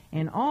God.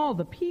 And all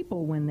the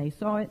people, when they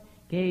saw it,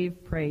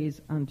 gave praise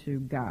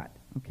unto God.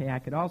 Okay, I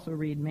could also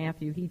read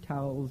Matthew. He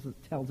tells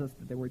us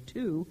that there were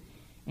 2,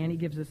 and he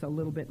gives us a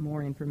little bit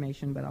more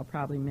information, but I'll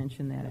probably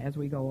mention that as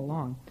we go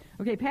along.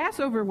 Okay,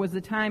 Passover was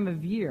the time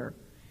of year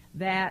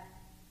that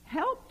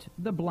helped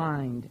the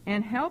blind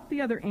and helped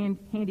the other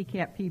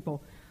handicapped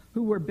people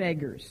who were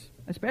beggars,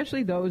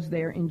 especially those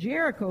there in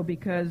Jericho,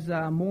 because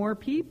more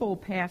people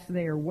passed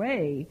their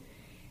way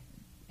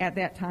at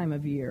that time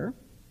of year,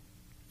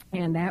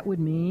 and that would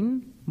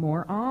mean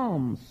more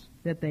alms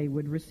that they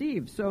would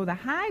receive. So the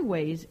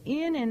highways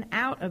in and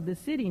out of the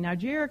city, now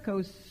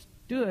Jericho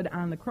stood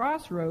on the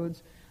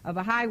crossroads of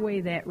a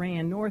highway that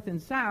ran north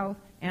and south,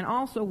 and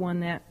also one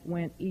that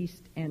went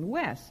east and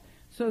west.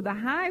 So the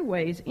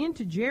highways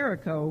into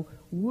Jericho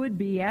would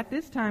be, at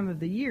this time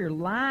of the year,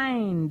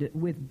 lined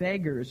with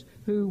beggars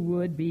who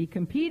would be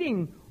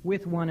competing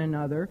with one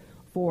another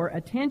for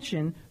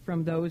attention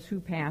from those who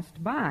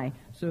passed by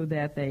so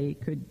that they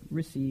could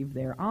receive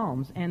their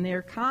alms. And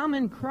their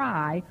common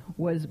cry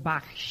was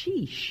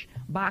bakshish,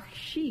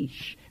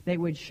 bakshish. They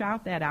would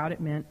shout that out. It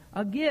meant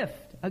a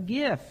gift, a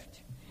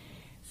gift.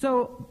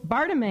 So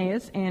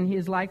Bartimaeus and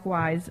his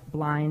likewise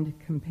blind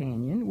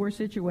companion were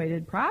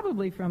situated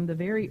probably from the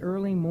very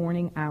early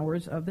morning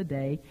hours of the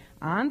day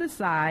on the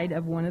side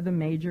of one of the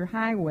major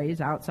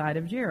highways outside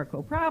of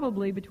Jericho,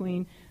 probably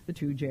between the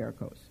 2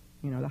 Jerichos,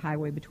 the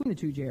highway between the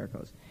 2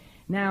 Jerichos.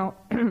 Now,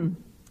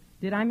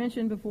 did I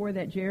mention before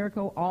that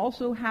Jericho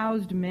also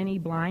housed many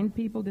blind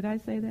people? Did I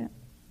say that?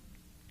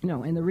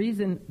 No, and the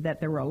reason that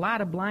there were a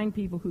lot of blind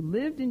people who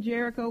lived in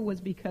Jericho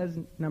was because,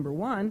 number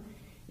one,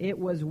 It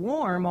was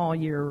warm all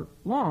year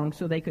long,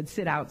 so they could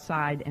sit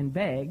outside and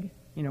beg,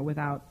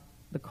 without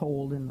the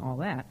cold and all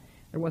that.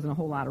 There wasn't a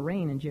whole lot of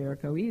rain in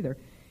Jericho either.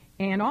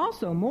 And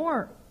also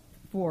more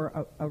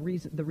for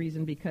the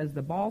reason because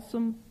the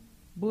balsam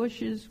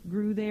bushes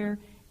grew there,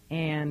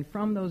 and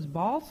from those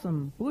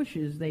balsam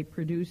bushes they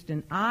produced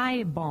an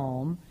eye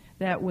balm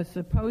that was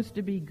supposed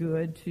to be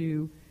good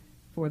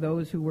for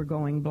those who were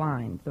going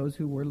blind, those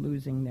who were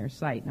losing their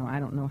sight. Now, I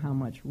don't know how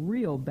much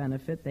real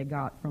benefit they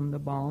got from the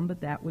balm,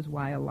 but that was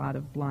why a lot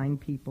of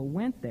blind people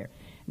went there.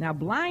 Now,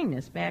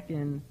 blindness back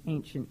in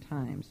ancient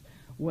times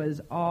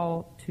was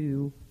all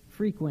too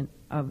frequent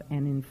of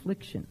an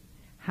infliction.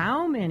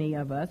 How many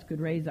of us could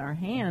raise our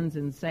hands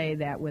and say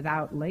that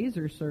without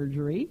laser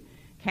surgery,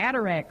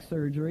 cataract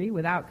surgery,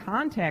 without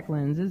contact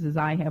lenses, as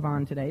I have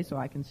on today so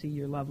I can see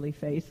your lovely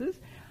faces,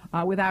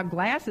 without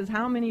glasses,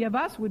 how many of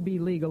us would be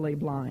legally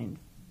blind?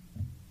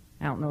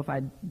 I don't know if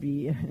I'd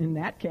be in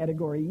that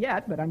category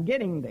yet, but I'm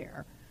getting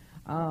there.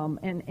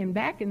 And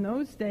back in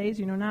those days,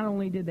 not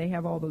only did they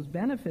have all those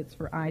benefits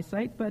for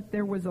eyesight, but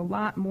there was a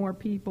lot more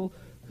people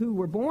who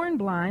were born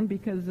blind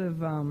because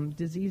of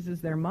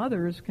diseases their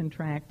mothers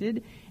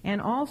contracted,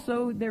 and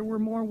also there were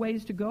more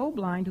ways to go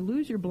blind, to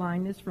lose your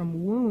blindness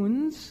from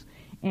wounds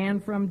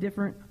and from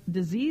different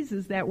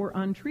diseases that were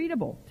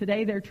untreatable.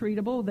 Today they're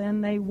treatable,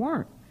 then they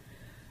weren't.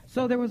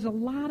 So there was a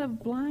lot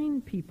of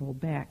blind people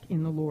back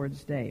in the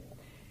Lord's day.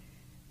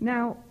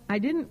 Now, I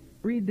didn't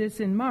read this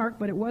in Mark,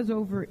 but it was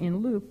over in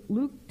Luke.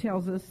 Luke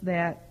tells us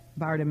that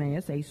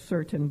Bartimaeus, a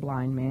certain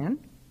blind man,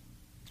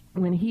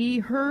 when he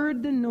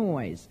heard the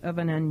noise of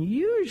an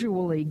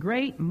unusually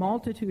great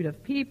multitude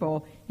of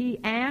people, he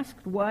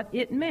asked what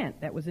it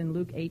meant. That was in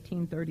Luke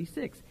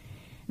 18:36.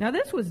 Now,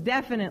 this was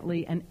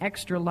definitely an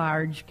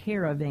extra-large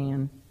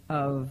caravan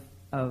of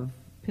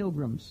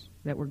pilgrims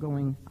that were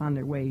going on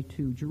their way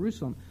to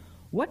Jerusalem.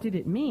 What did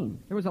it mean?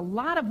 There was a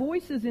lot of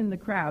voices in the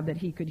crowd that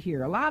he could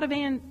hear, a lot of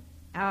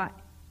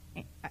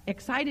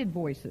excited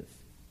voices,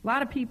 a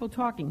lot of people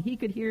talking. He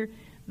could hear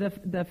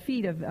the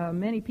feet of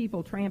many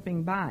people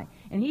tramping by.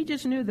 And he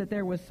just knew that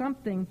there was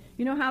something.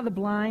 You know how the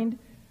blind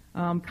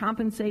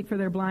compensate for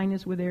their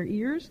blindness with their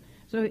ears?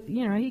 So,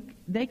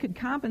 they could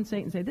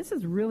compensate and say, this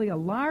is really a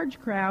large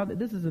crowd.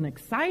 This is an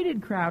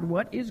excited crowd.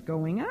 What is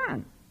going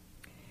on?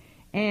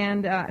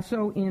 And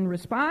so in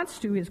response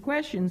to his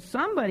question,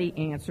 somebody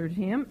answered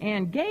him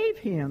and gave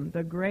him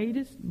the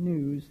greatest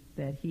news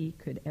that he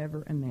could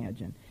ever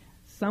imagine.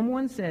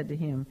 Someone said to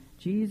him,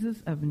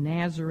 Jesus of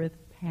Nazareth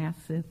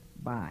passeth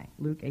by.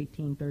 Luke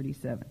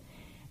 18:37.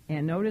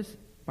 And notice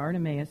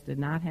Bartimaeus did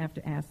not have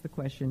to ask the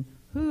question,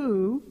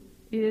 who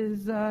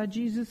is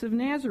Jesus of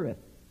Nazareth?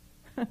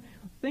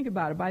 Think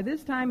about it. By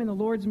this time in the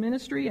Lord's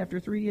ministry, after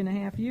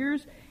 3.5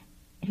 years,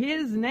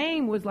 his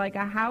name was like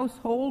a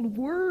household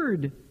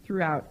word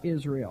throughout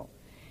Israel.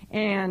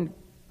 And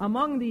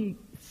among the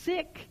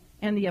sick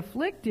and the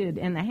afflicted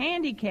and the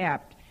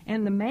handicapped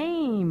and the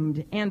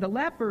maimed and the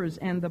lepers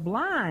and the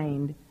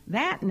blind,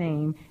 that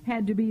name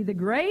had to be the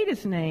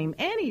greatest name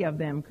any of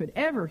them could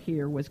ever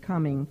hear was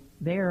coming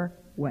their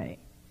way.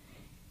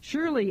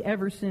 Surely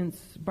ever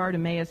since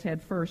Bartimaeus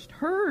had first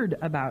heard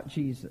about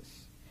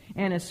Jesus,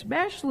 and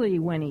especially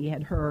when he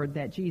had heard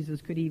that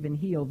Jesus could even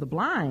heal the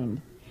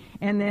blind,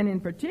 and then in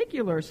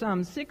particular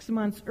some 6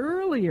 months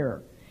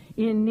earlier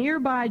in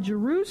nearby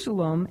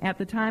Jerusalem at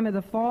the time of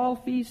the fall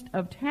feast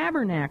of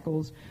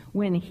tabernacles,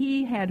 when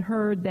he had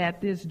heard that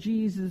this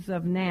Jesus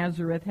of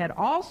Nazareth had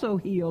also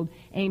healed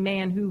a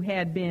man who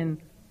had been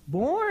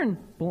born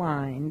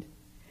blind,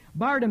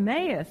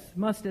 Bartimaeus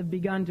must have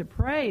begun to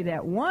pray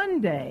that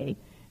one day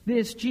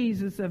this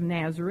Jesus of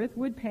Nazareth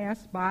would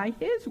pass by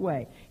his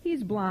way.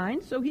 He's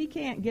blind, so he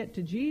can't get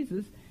to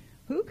Jesus.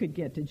 Who could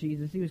get to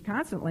Jesus? He was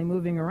constantly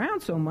moving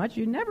around so much,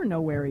 you'd never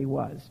know where he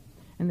was.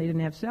 And they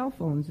didn't have cell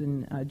phones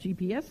and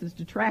GPSs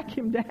to track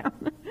him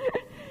down.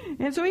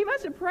 And so he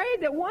must have prayed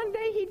that one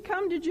day he'd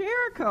come to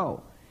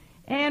Jericho.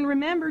 And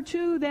remember,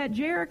 too, that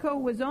Jericho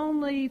was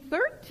only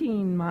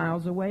 13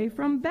 miles away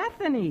from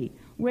Bethany,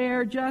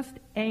 where just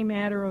a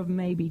matter of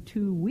maybe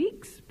 2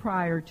 weeks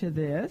prior to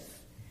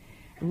this,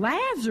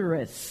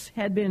 Lazarus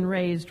had been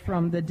raised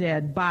from the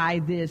dead by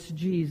this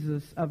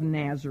Jesus of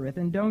Nazareth.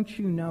 And don't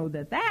you know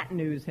that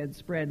news had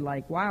spread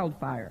like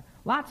wildfire?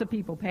 Lots of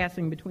people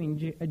passing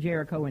between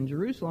Jericho and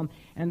Jerusalem,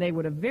 and they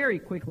would have very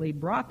quickly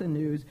brought the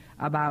news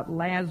about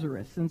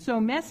Lazarus. And so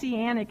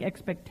messianic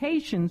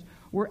expectations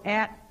were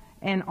at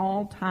an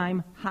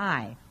all-time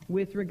high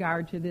with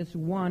regard to this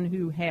one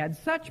who had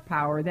such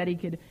power that he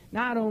could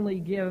not only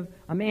give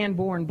a man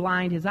born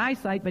blind his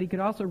eyesight, but he could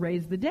also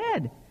raise the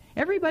dead.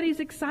 Everybody's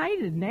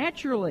excited,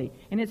 naturally,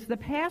 and it's the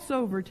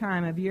Passover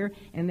time of year,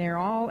 and they're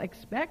all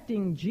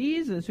expecting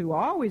Jesus, who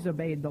always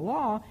obeyed the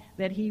law,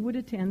 that he would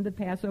attend the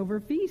Passover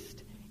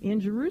feast in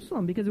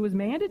Jerusalem, because it was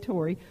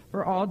mandatory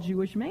for all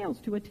Jewish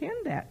males to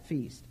attend that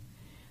feast.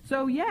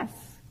 So yes,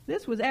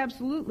 this was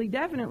absolutely,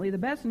 definitely the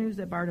best news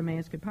that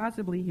Bartimaeus could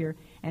possibly hear,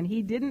 and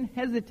he didn't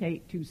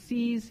hesitate to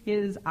seize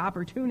his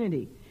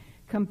opportunity,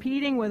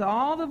 competing with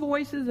all the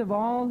voices of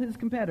all his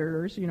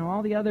competitors,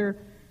 all the other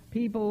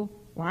people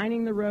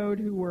lining the road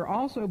who were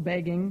also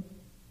begging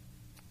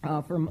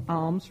for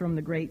alms from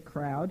the great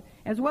crowd,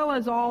 as well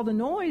as all the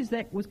noise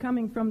that was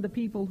coming from the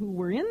people who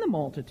were in the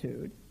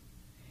multitude.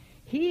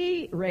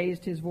 He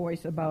raised his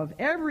voice above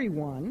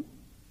everyone,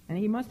 and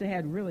he must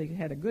have really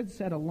had a good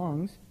set of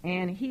lungs,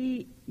 and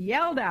he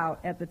yelled out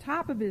at the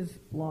top of his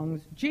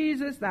lungs,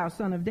 "Jesus, thou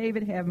son of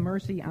David, have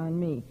mercy on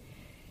me."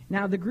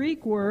 Now, the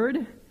Greek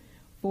word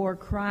for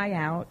cry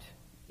out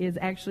is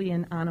actually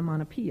an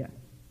onomatopoeia.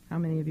 How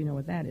many of you know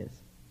what that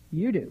is?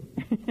 You do.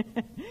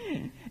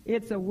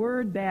 It's a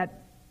word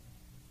that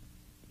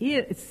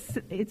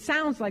it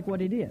sounds like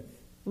what it is.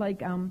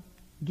 Like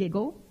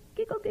giggle.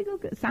 Giggle, giggle,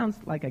 giggle. Sounds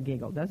like a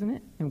giggle, doesn't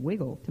it? And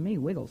wiggle, to me,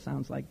 wiggle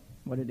sounds like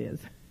what it is.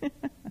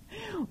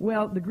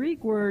 Well, the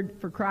Greek word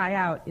for cry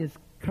out is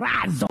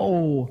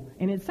krazo,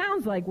 and it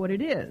sounds like what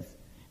it is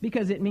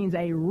because it means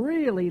a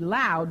really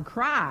loud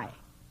cry.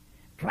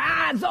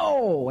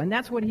 Krazo! And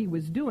that's what he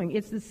was doing.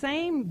 It's the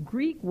same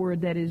Greek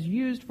word that is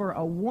used for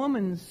a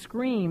woman's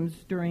screams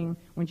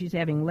when she's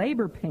having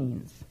labor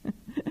pains.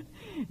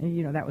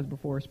 And, that was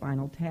before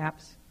spinal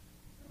taps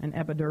and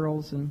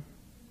epidurals and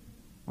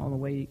all the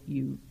way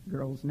you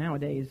girls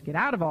nowadays get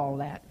out of all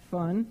that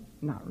fun.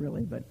 Not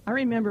really, but I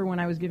remember when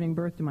I was giving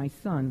birth to my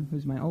son,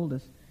 who's my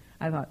oldest,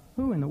 I thought,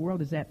 who in the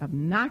world is that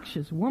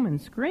obnoxious woman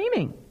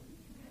screaming?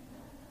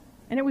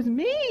 And it was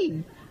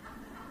me.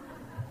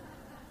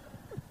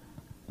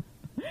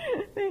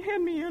 They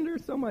had me under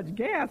so much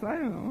gas. I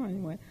don't know,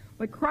 anyway.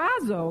 But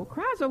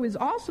krazo is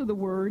also the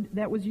word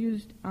that was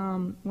used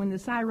when the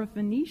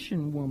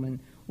Syrophoenician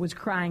woman was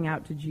crying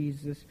out to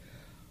Jesus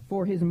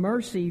for his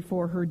mercy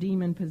for her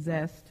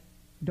demon-possessed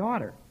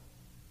daughter.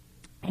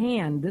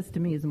 And this,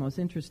 to me, is the most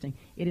interesting.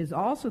 It is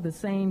also the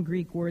same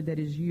Greek word that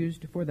is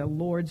used for the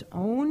Lord's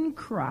own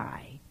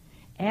cry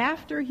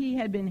after he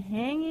had been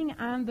hanging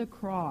on the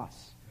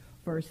cross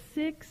for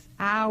 6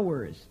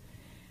 hours.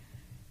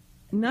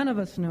 None of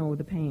us know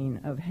the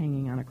pain of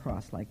hanging on a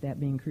cross like that,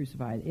 being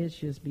crucified. It's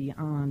just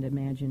beyond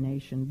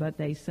imagination. But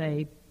they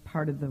say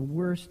part of the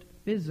worst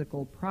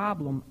physical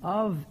problem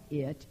of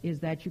it is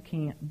that you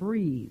can't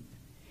breathe.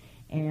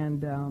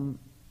 And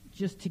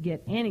just to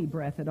get any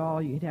breath at all,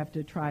 you'd have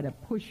to try to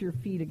push your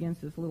feet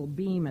against this little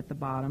beam at the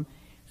bottom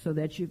so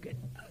that you could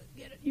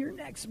get your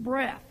next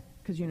breath.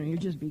 Because,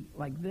 you'd just be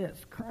like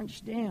this,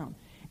 crunched down.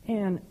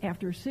 And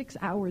after 6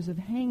 hours of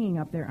hanging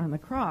up there on the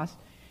cross,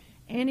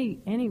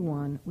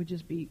 anyone would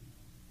just be,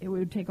 it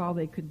would take all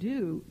they could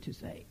do to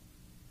say,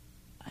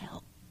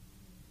 help.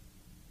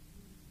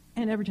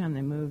 And every time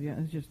they move, it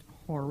was just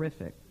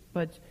horrific.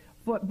 But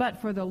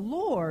for the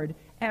Lord,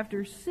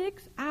 after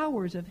 6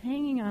 hours of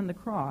hanging on the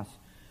cross,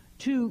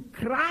 to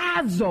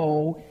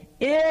krazo,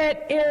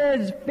 it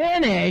is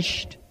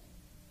finished,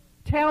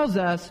 tells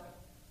us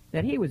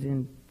that he was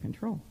in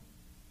control.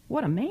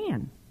 What a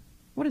man.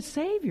 What a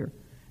Savior.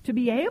 To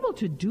be able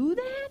to do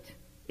that,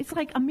 it's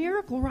like a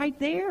miracle right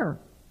there.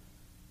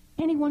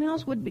 Anyone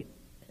else would be,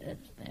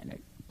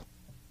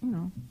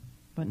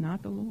 but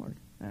not the Lord.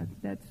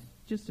 That's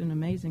just an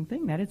amazing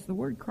thing. That it's the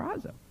word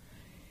krazo.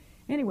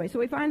 Anyway, so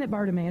we find that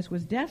Bartimaeus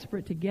was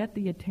desperate to get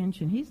the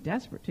attention. He's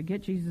desperate to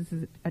get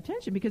Jesus'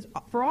 attention because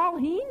for all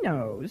he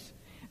knows,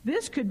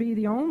 this could be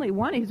the only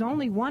one. He's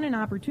only won an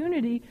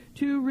opportunity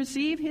to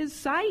receive his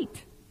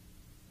sight.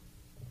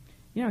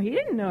 He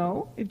didn't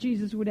know if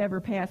Jesus would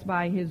ever pass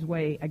by his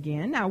way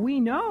again. Now,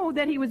 we know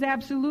that he was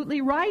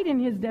absolutely right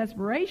in his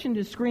desperation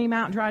to scream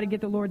out and try to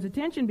get the Lord's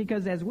attention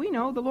because, as we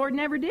know, the Lord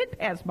never did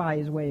pass by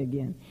his way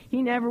again.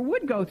 He never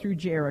would go through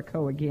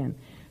Jericho again.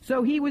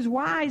 So he was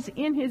wise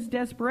in his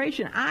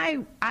desperation.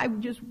 I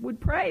just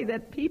would pray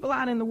that people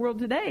out in the world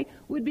today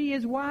would be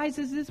as wise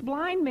as this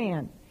blind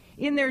man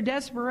in their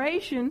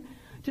desperation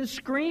to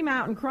scream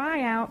out and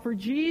cry out for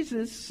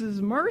Jesus'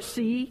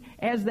 mercy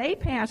as they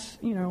pass,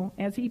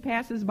 as he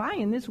passes by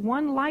in this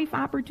one life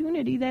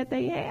opportunity that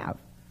they have.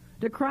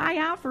 To cry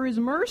out for his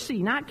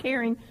mercy, not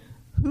caring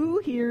who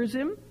hears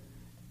him,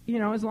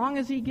 as long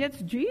as he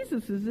gets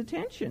Jesus'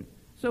 attention.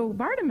 So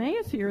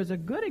Bartimaeus here is a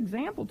good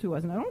example to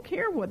us, and I don't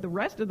care what the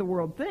rest of the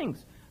world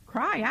thinks.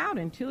 Cry out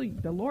until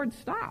the Lord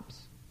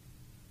stops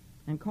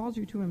and calls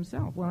you to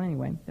himself. Well,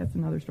 anyway, that's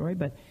another story,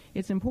 but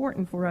it's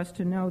important for us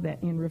to know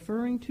that in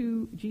referring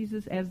to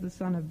Jesus as the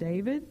Son of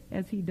David,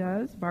 as he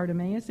does,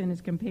 Bartimaeus and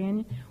his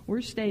companion,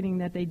 we're stating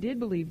that they did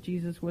believe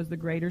Jesus was the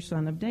greater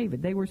Son of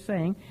David. They were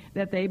saying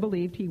that they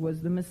believed he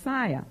was the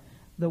Messiah,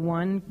 the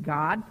one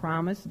God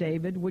promised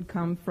David would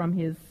come from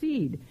his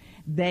seed.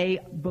 They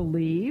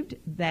believed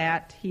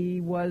that he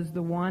was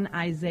the one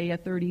Isaiah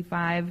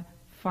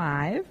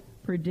 35:5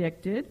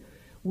 predicted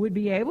would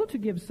be able to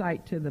give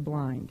sight to the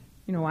blind.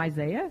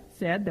 Isaiah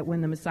said that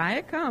when the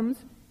Messiah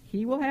comes,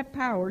 he will have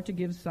power to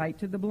give sight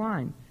to the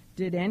blind.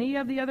 Did any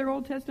of the other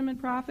Old Testament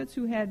prophets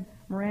who had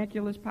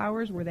miraculous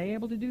powers, were they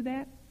able to do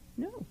that?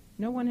 No.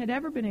 No one had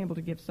ever been able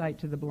to give sight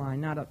to the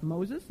blind. Not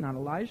Moses, not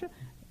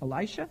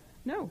Elisha,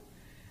 no.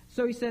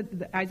 So he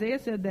said, Isaiah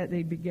said that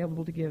they'd be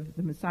able to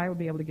the Messiah would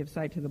be able to give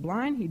sight to the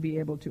blind. He'd be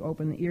able to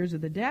open the ears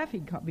of the deaf.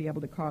 He'd be able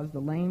to cause the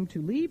lame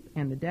to leap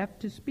and the deaf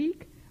to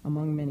speak.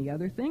 among many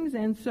other things.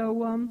 And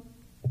so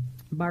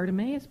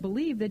Bartimaeus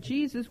believed that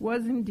Jesus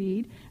was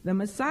indeed the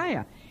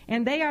Messiah.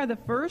 And they are the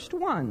first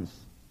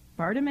ones,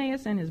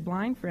 Bartimaeus and his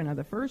blind friend are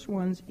the first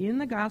ones in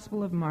the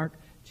Gospel of Mark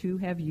to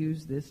have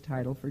used this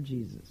title for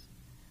Jesus.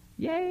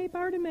 Yay,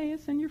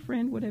 Bartimaeus and your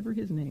friend, whatever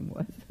his name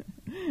was.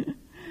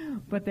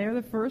 But they're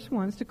the first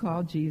ones to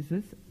call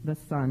Jesus the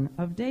Son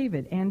of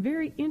David. And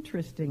very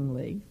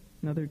interestingly,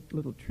 another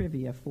little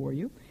trivia for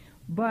you,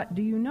 but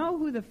do you know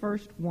who the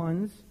first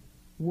ones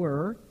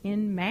were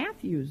in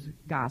Matthew's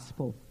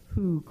Gospel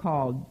who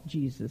called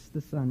Jesus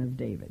the Son of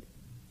David?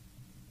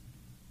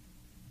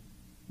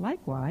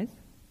 Likewise,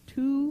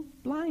 2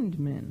 blind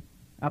men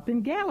up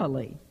in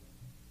Galilee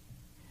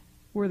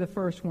were the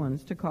first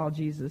ones to call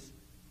Jesus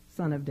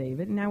Son of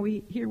David. Now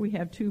here we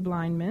have 2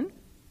 blind men.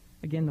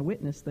 Again, the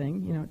witness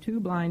thing, 2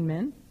 blind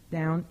men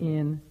down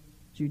in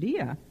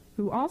Judea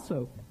who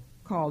also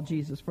called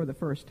Jesus for the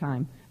first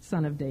time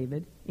Son of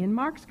David in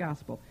Mark's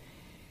Gospel.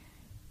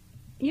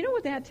 You know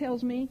what that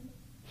tells me?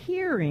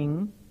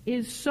 Hearing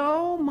is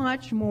so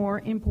much more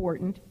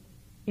important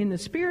in the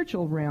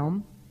spiritual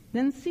realm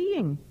than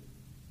seeing.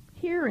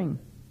 Hearing.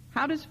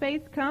 How does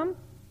faith come?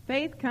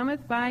 Faith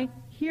cometh by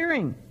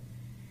hearing.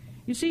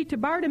 You see, to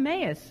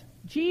Bartimaeus,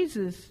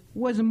 Jesus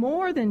was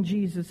more than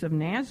Jesus of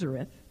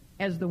Nazareth,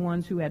 as the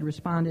ones who had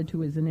responded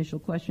to his initial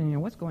question,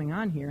 what's going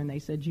on here? And they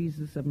said,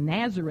 Jesus of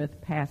Nazareth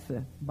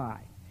passeth by.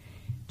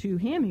 To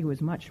him, he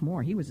was much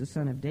more. He was the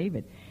Son of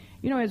David.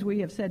 As we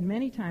have said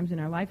many times in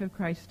our Life of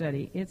Christ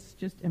study, it's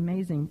just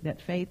amazing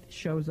that faith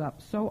shows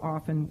up so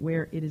often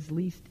where it is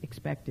least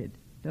expected,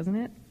 doesn't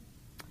it?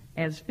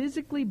 As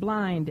physically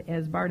blind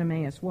as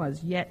Bartimaeus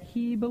was, yet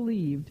he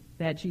believed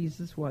that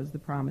Jesus was the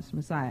promised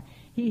Messiah.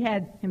 He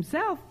had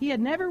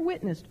never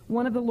witnessed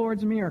one of the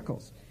Lord's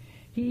miracles.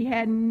 He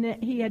had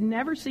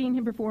never seen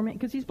him perform it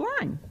because he's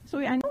blind. So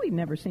I know he'd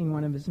never seen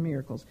one of his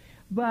miracles.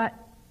 But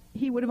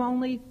he would have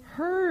only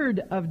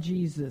heard of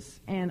Jesus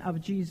and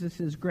of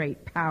Jesus'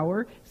 great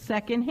power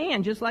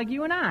secondhand, just like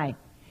you and I.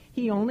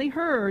 He only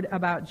heard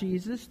about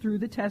Jesus through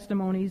the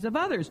testimonies of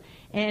others.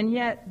 And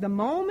yet, the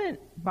moment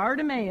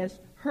Bartimaeus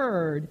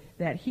heard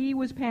that he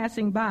was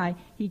passing by,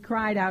 he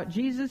cried out,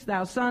 Jesus,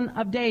 thou Son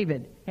of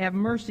David, have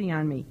mercy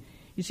on me.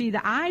 You see,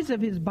 the eyes of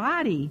his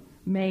body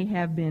may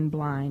have been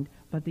blind,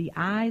 but the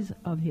eyes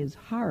of his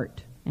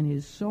heart and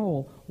his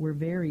soul were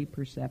very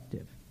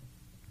perceptive.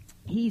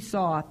 He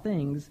saw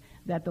things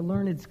that the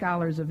learned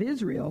scholars of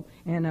Israel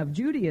and of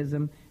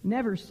Judaism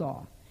never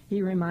saw.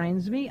 He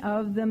reminds me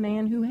of the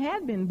man who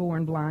had been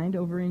born blind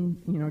over in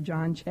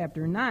John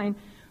chapter 9,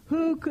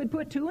 who could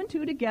put 2 and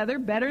 2 together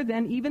better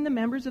than even the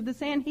members of the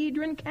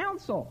Sanhedrin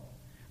Council.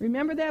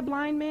 Remember that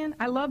blind man?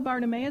 I love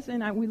Bartimaeus,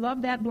 and we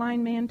loved that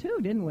blind man too,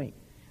 didn't we?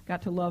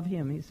 Got to love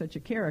him. He's such a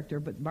character,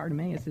 but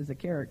Bartimaeus is a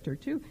character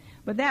too.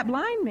 But that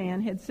blind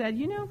man had said,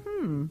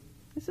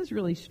 this is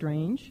really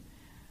strange.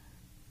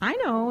 I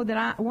know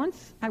that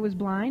once I was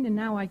blind and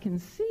now I can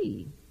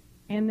see.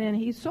 And then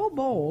he's so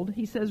bold,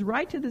 he says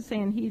right to the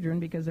Sanhedrin,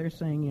 because they're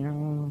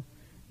saying,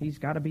 he's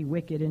got to be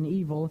wicked and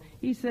evil.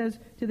 He says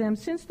to them,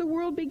 since the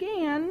world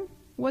began,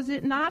 was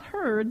it not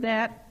heard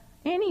that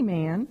any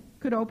man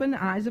could open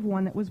the eyes of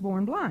one that was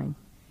born blind?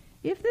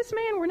 If this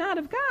man were not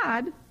of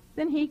God,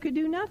 then he could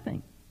do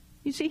nothing.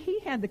 You see, he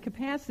had the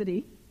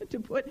capacity to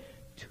put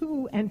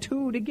 2 and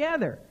 2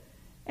 together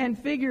and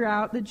figure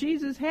out that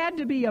Jesus had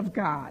to be of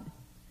God.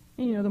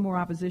 And, the more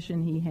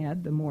opposition he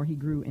had, the more he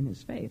grew in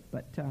his faith.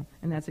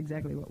 And that's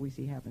exactly what we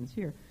see happens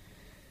here.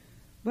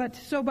 But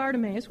so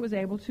Bartimaeus was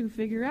able to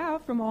figure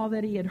out from all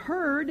that he had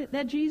heard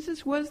that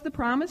Jesus was the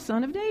promised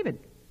Son of David.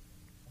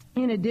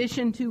 In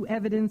addition to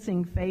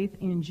evidencing faith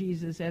in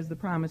Jesus as the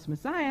promised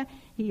Messiah,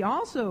 he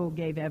also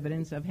gave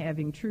evidence of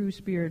having true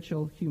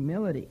spiritual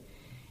humility.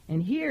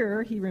 And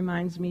here he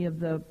reminds me of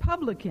the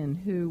publican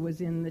who was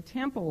in the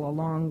temple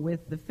along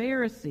with the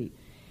Pharisee.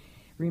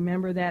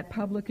 Remember, that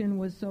publican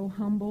was so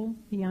humble,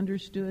 he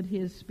understood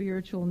his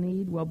spiritual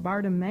need. Well,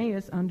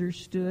 Bartimaeus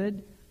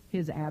understood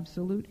his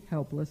absolute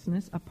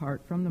helplessness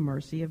apart from the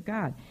mercy of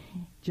God.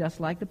 Just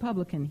like the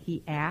publican,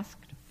 he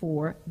asked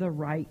for the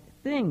right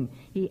thing.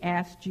 He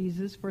asked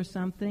Jesus for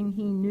something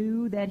he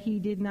knew that he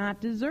did not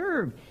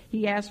deserve.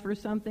 He asked for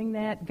something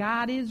that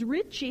God is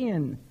rich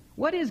in.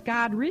 What is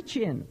God rich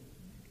in?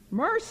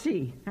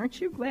 Mercy.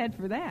 Aren't you glad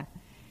for that?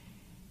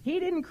 He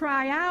didn't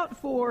cry out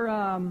for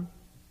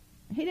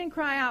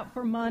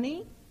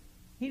money.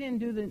 He didn't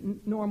do the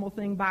normal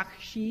thing,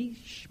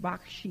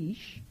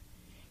 bakshish.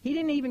 He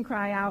didn't even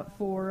cry out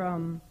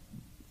for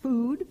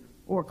food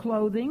or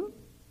clothing.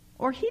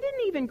 Or he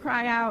didn't even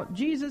cry out,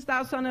 Jesus,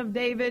 thou Son of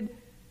David,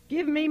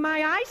 give me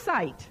my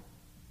eyesight.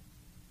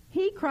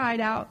 He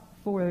cried out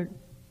for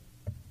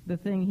the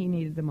thing he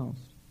needed the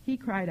most. He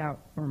cried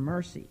out for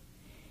mercy.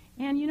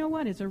 And you know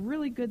what? It's a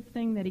really good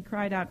thing that he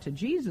cried out to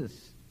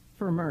Jesus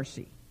for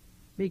mercy,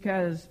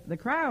 because the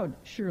crowd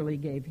surely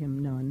gave him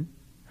none.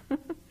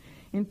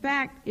 In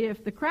fact,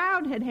 if the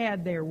crowd had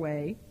had their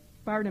way,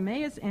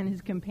 Bartimaeus and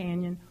his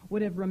companion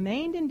would have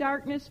remained in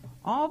darkness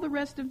all the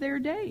rest of their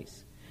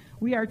days.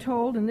 We are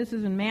told, and this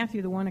is in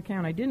Matthew, the one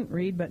account I didn't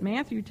read, but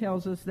Matthew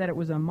tells us that it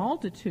was a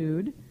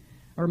multitude,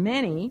 or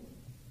many,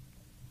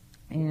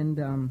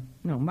 and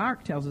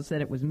Mark tells us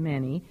that it was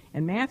many,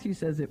 and Matthew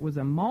says it was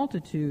a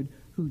multitude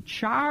who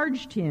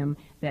charged him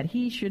that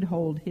he should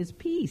hold his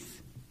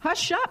peace.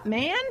 Hush up,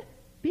 man!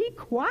 Be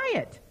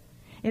quiet!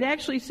 It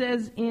actually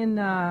says in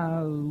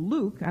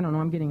Luke, I don't know,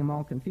 I'm getting them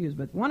all confused,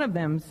 but one of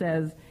them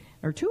says,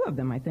 or two of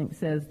them I think,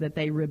 says that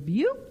they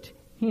rebuked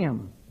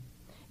him.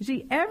 You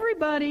see,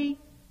 everybody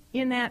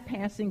in that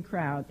passing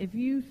crowd, if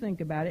you think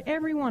about it,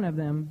 every one of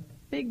them,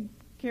 big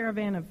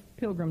caravan of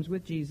pilgrims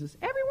with Jesus,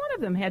 every one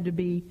of them had to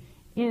be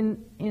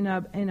in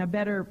a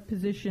better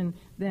position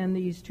than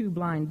these two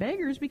blind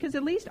beggars, because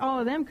at least all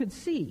of them could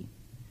see.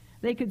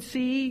 They could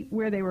see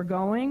where they were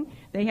going.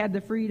 They had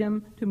the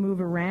freedom to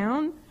move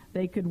around.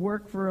 They could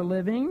work for a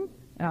living,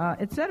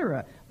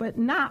 etc. But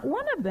not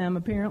one of them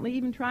apparently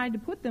even tried to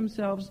put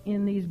themselves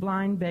in these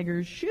blind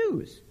beggars'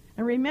 shoes.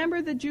 And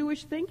remember, the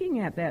Jewish thinking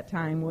at that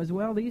time was,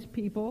 well, these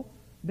people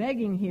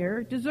begging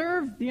here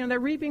deserve, they're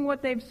reaping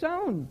what they've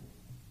sown.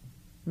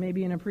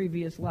 Maybe in a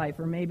previous life,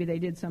 or maybe they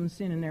did some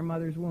sin in their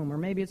mother's womb, or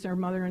maybe it's their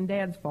mother and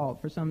dad's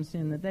fault for some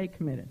sin that they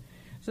committed.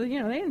 So, they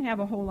didn't have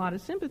a whole lot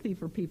of sympathy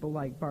for people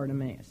like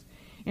Bartimaeus.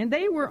 And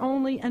they were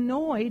only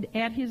annoyed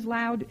at his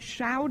loud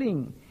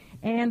shouting.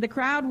 And the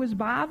crowd was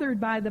bothered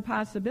by the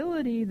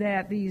possibility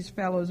that these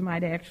fellows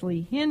might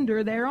actually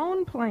hinder their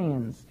own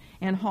plans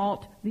and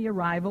halt the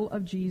arrival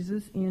of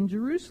Jesus in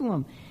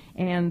Jerusalem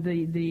and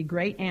the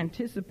great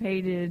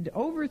anticipated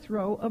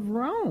overthrow of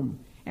Rome.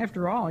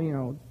 After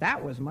all,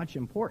 that was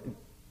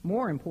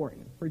more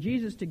important. For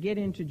Jesus to get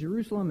into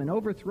Jerusalem and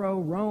overthrow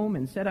Rome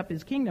and set up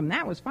his kingdom,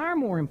 that was far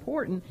more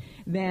important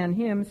than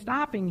him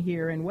stopping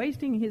here and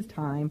wasting his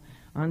time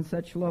on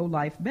such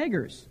low-life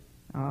beggars.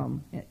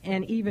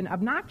 And even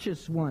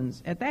obnoxious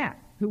ones at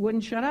that, who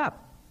wouldn't shut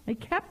up. They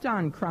kept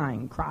on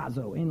crying,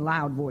 krazo, in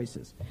loud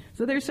voices.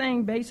 So they're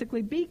saying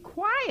basically, be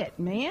quiet,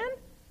 man.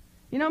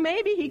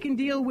 Maybe he can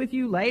deal with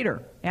you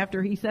later.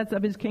 After he sets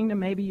up his kingdom,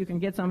 maybe you can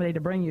get somebody to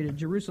bring you to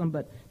Jerusalem,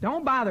 but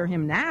don't bother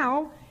him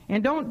now,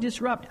 and don't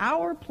disrupt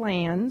our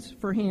plans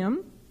for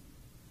him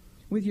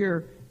with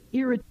your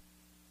irritation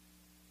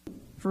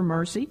for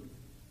mercy.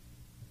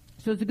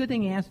 So it's a good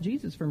thing he asked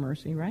Jesus for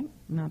mercy, right?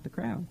 Not the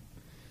crowd.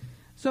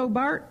 So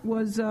Bart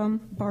was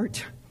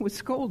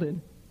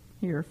scolded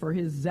here for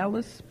his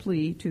zealous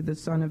plea to the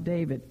Son of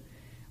David,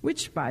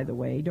 which, by the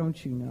way,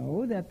 don't you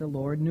know that the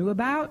Lord knew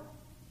about?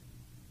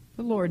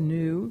 The Lord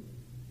knew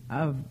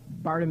of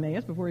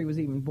Bartimaeus before he was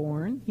even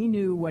born. He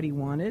knew what he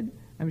wanted.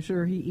 I'm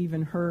sure he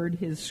even heard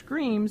his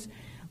screams,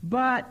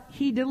 but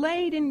he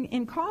delayed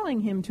in calling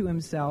him to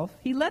himself.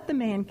 He let the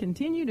man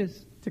continue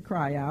to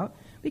cry out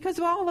because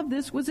all of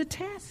this was a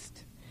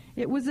test.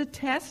 It was a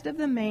test of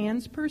the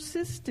man's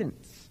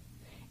persistence.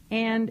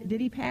 And did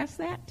he pass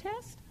that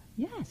test?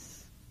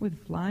 Yes,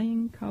 with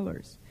flying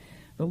colors.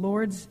 The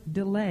Lord's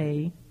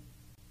delay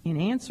in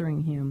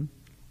answering him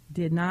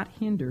did not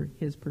hinder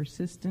his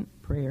persistent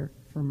prayer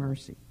for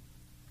mercy.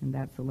 And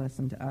that's a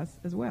lesson to us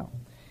as well.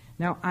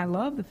 Now, I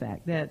love the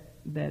fact that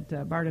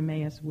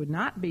Bartimaeus would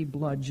not be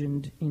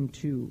bludgeoned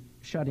into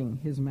shutting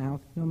his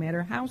mouth, no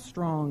matter how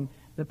strong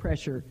the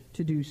pressure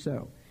to do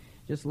so.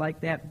 Just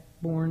like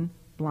that born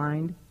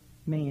blind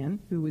man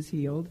who was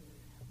healed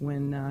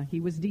when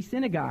he was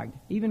desynagogued,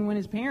 even when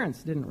his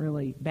parents didn't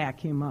really back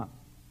him up.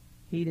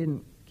 He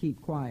didn't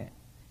keep quiet.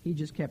 He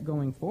just kept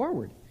going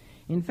forward.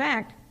 In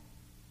fact,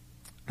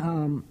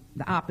 the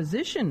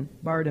opposition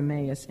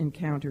Bartimaeus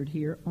encountered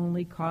here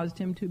only caused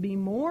him to be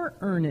more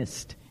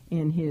earnest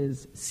in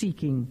his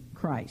seeking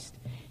Christ.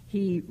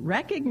 He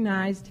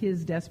recognized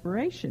his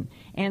desperation.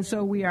 And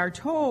so we are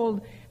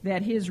told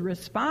that his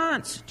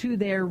response to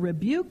their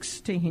rebukes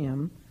to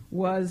him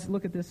was,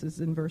 look at this, is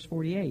in verse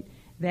 48,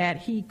 that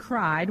he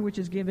cried, which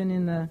is given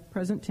in the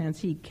present tense,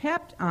 he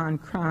kept on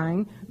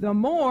crying the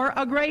more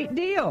a great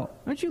deal.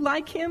 Don't you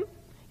like him?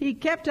 He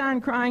kept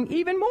on crying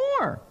even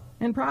more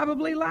and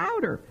probably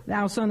louder,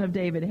 thou son of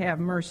David, have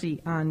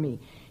mercy on me.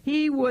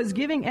 He was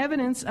giving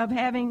evidence of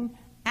having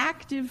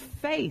active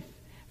faith,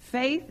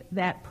 faith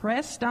that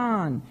pressed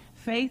on,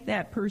 faith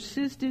that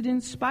persisted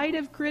in spite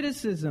of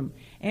criticism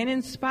and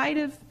in spite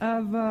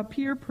of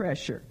peer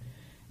pressure.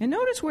 And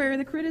notice where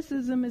the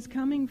criticism is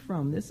coming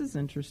from. This is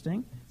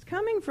interesting. It's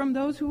coming from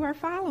those who are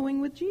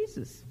following with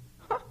Jesus.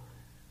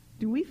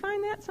 Do we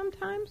find that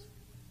sometimes?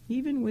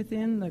 Even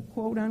within the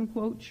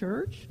quote-unquote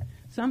church?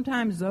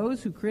 Sometimes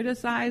those who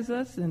criticize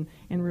us and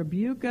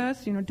rebuke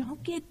us,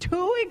 don't get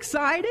too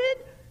excited.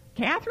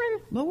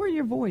 Catherine, lower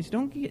your voice.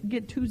 Don't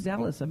get too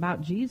zealous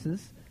about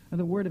Jesus or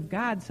the Word of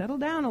God. Settle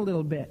down a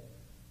little bit.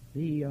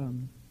 Be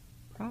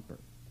proper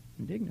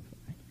and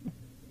dignified.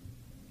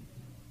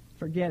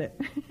 Forget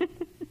it.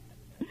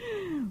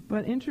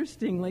 But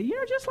interestingly,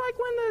 just like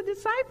when the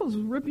disciples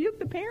rebuked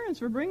the parents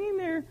for bringing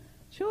their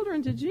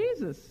children to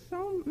Jesus,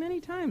 so many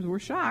times we're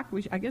shocked.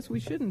 I guess we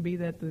shouldn't be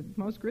that the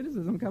most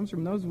criticism comes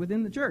from those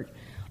within the church.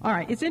 All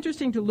right, it's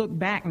interesting to look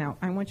back now.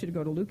 I want you to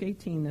go to Luke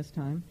 18 this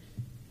time.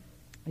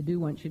 I do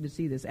want you to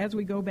see this. As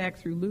we go back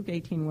through Luke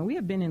 18, well, we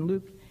have been in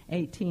Luke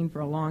 18 for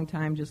a long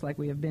time, just like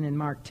we have been in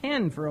Mark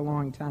 10 for a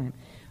long time.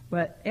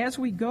 But as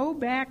we go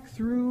back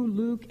through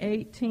Luke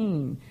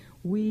 18,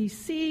 we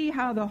see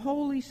how the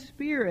Holy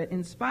Spirit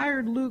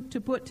inspired Luke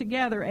to put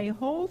together a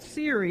whole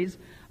series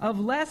of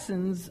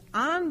lessons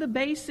on the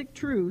basic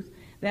truth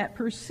that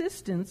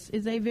persistence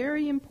is a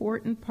very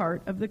important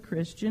part of the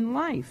Christian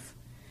life.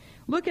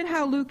 Look at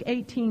how Luke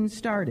 18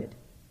 started.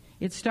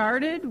 It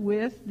started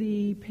with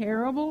the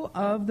parable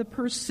of the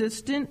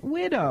persistent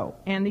widow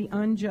and the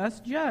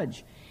unjust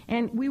judge.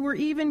 And we were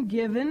even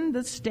given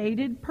the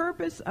stated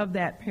purpose of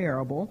that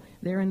parable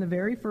there in the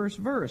very first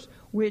verse,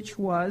 which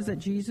was that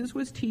Jesus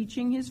was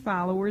teaching his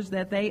followers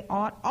that they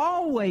ought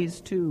always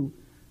to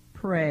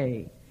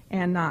pray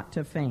and not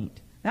to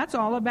faint. That's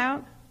all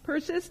about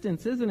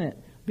persistence, isn't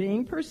it?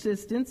 Being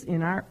persistent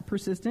in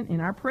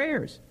our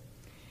prayers.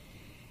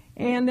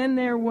 And then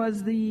there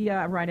was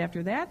right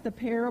after that, the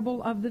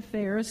parable of the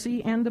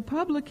Pharisee and the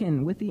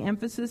publican, with the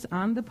emphasis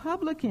on the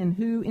publican,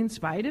 who, in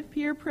spite of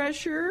peer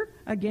pressure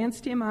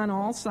against him on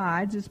all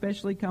sides,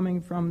 especially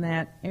coming from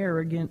that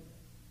arrogant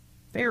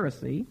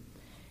Pharisee,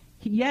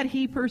 yet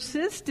he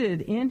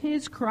persisted in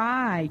his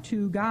cry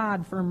to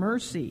God for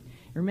mercy.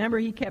 Remember,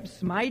 he kept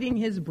smiting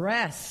his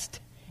breast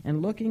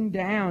and looking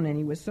down, and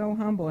he was so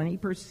humble, and he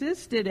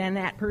persisted, and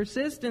that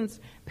persistence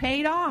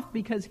paid off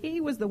because he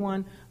was the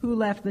one who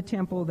left the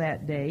temple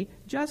that day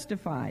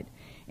justified.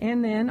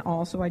 And then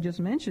also, I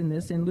just mentioned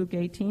this in Luke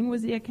 18,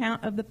 was the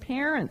account of the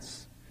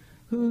parents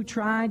who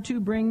tried to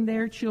bring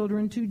their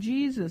children to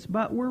Jesus,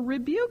 but were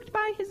rebuked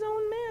by his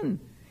own men.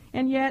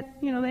 And yet,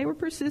 they were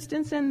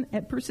persistent,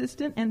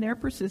 and their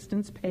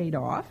persistence paid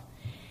off.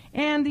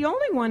 And the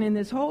only one in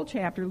this whole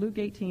chapter, Luke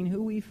 18,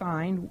 who we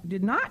find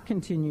did not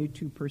continue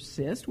to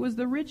persist was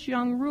the rich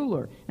young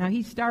ruler. Now,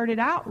 he started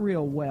out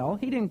real well.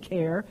 He didn't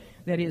care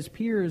that his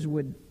peers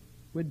would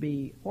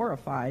be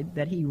horrified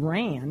that he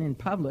ran in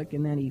public,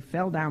 and then he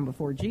fell down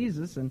before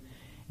Jesus and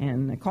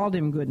called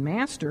him good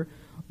master.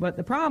 But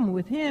the problem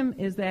with him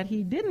is that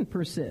he didn't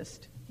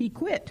persist. He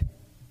quit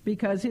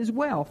because his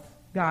wealth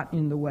got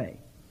in the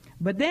way.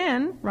 But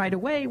then, right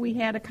away, we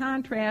had a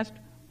contrast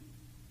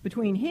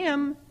between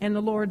him and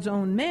the Lord's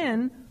own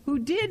men who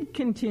did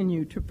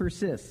continue to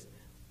persist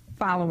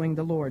following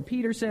the Lord.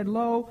 Peter said,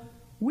 "Lo,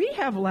 we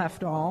have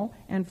left all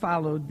and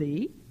followed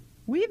thee.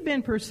 We've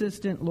been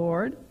persistent,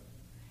 Lord."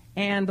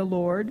 And the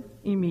Lord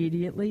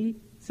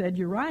immediately said,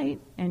 "You're right,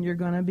 and you're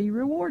going to be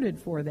rewarded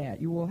for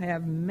that. You will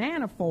have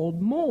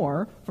manifold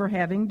more for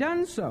having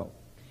done so."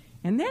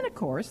 And then, of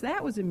course,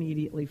 that was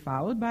immediately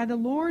followed by the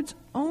Lord's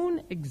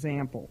own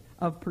example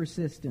of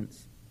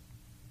persistence.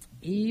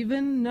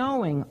 Even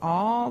knowing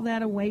all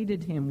that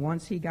awaited him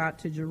once he got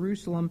to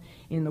Jerusalem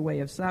in the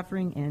way of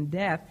suffering and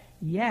death,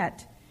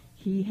 yet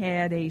he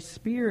had a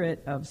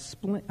spirit of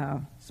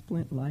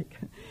flint-like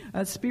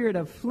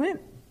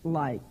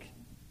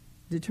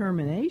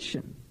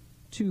determination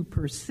to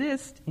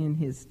persist in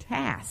his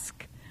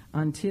task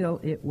until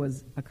it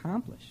was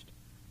accomplished.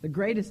 The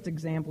greatest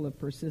example of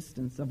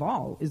persistence of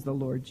all is the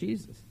Lord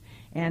Jesus.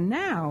 And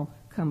now,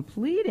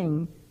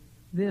 completing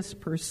this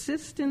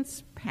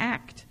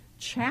persistence-packed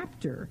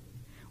chapter,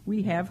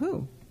 we have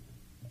who?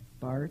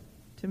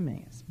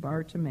 Bartimaeus,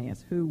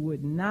 who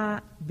would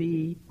not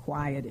be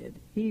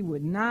quieted. He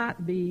would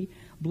not be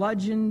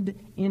bludgeoned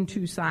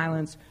into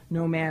silence,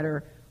 no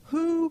matter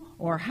who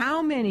or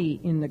how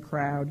many in the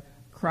crowd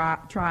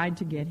tried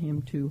to get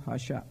him to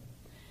hush up.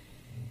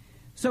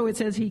 So it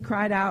says he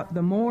cried out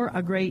the more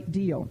a great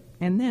deal.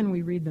 And then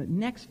we read the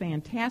next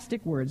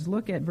fantastic words.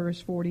 Look at verse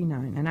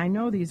 49. And I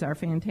know these are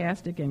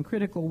fantastic and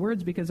critical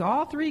words because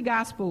all three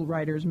gospel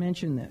writers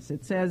mention this.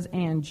 It says,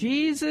 "And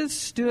Jesus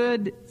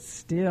stood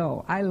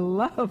still." I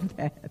love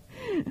that.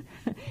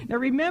 Now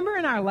remember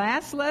in our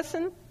last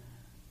lesson,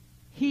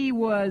 he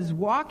was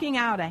walking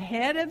out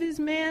ahead of his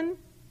men.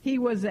 He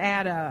was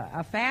at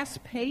a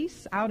fast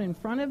pace out in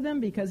front of them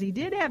because he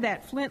did have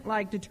that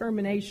flint-like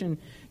determination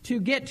to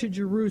get to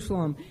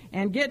Jerusalem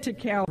and get to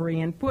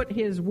Calvary and put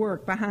his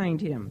work behind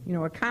him,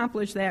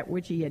 accomplish that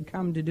which he had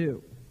come to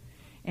do.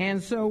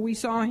 And so we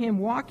saw him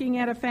walking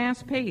at a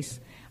fast pace.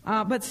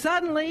 But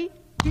suddenly,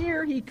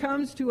 here he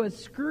comes to a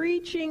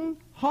screeching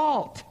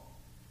halt.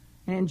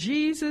 And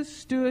Jesus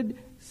stood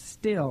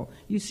still.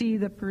 You see,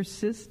 the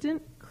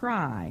persistent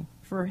cry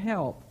for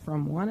help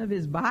from one of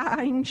his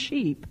buying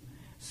sheep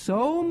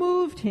so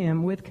moved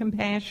him with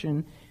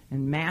compassion,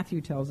 and Matthew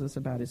tells us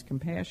about his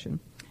compassion,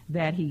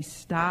 that he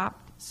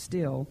stopped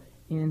still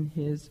in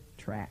his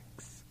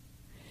tracks.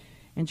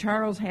 And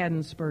Charles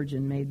Haddon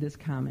Spurgeon made this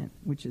comment,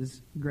 which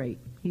is great.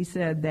 He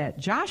said that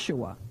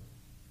Joshua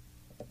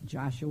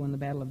in the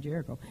Battle of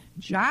Jericho,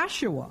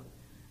 Joshua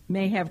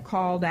may have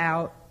called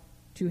out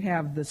to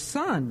have the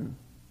sun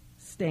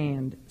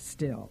stand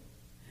still,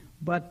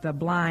 but the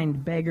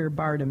blind beggar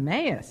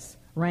Bartimaeus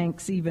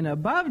ranks even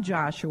above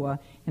Joshua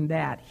in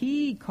that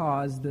he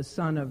caused the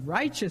Son of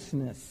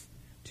Righteousness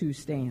to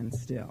stand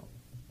still.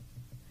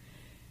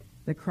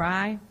 The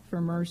cry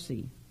for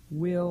mercy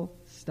will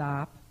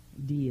stop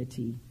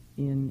deity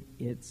in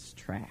its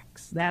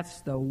tracks. That's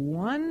the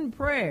one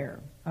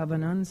prayer of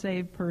an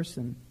unsaved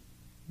person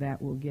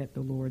that will get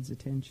the Lord's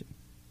attention.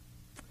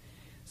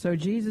 So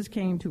Jesus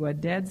came to a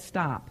dead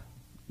stop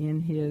in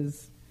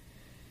his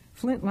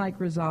flint-like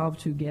resolve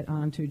to get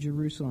on to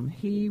Jerusalem.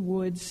 He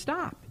would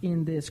stop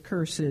in this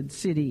cursed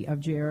city of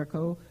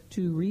Jericho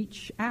to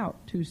reach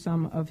out to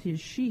some of his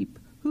sheep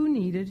who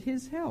needed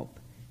his help.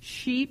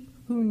 Sheep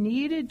who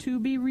needed to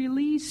be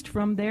released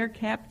from their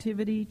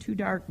captivity to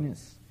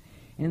darkness.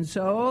 And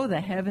so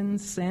the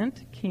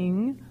heaven-sent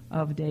King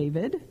of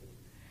David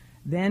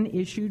then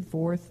issued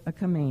forth a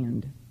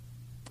command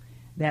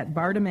that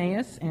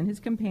Bartimaeus and his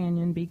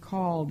companion be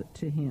called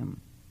to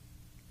him.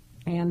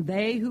 And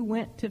they who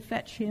went to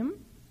fetch him,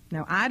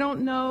 now I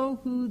don't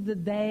know who the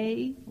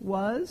they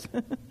was,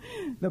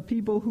 the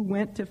people who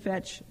went to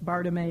fetch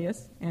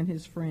Bartimaeus and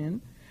his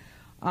friend,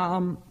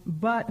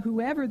 but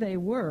whoever they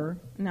were,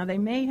 now they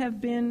may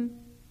have been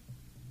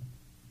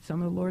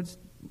some of the Lord's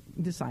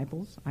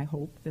disciples, I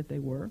hope that they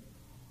were,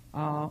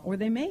 or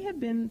they may have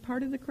been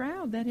part of the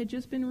crowd that had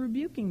just been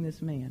rebuking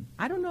this man.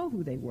 I don't know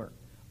who they were.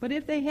 But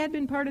if they had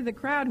been part of the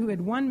crowd who had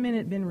 1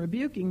 minute been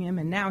rebuking him,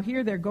 and now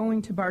here they're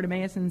going to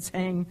Bartimaeus and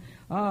saying,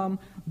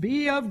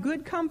 be of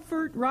good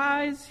comfort,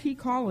 rise, he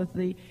calleth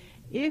thee.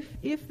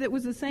 If that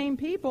was the same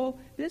people,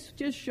 this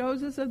just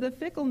shows us of the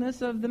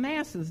fickleness of the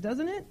masses,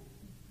 doesn't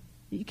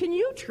it? Can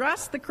you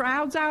trust the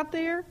crowds out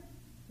there?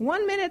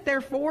 1 minute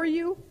they're for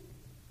you,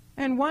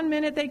 and 1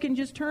 minute they can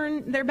just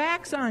turn their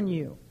backs on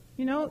you.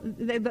 You know,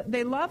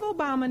 they love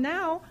Obama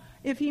now.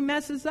 If he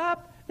messes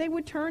up, they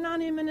would turn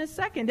on him in a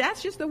second.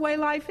 That's just the way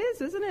life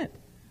is, isn't it?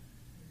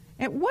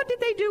 And what did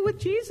they do with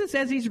Jesus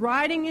as he's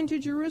riding into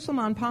Jerusalem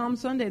on Palm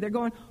Sunday? They're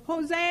going,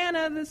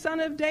 Hosanna, the Son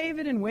of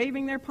David, and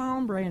waving their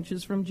palm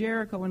branches from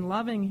Jericho and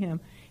loving him.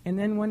 And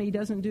then when he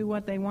doesn't do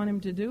what they want him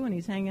to do and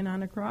he's hanging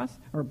on a cross,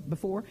 or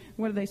before,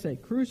 what do they say?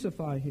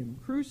 Crucify him,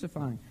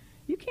 crucify him.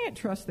 You can't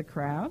trust the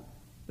crowd,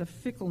 the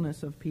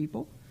fickleness of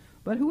people.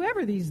 But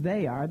whoever these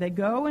they are, they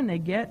go and they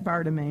get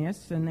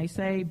Bartimaeus and they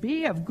say,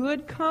 be of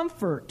good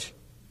comfort,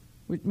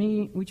 which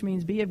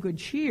means be of good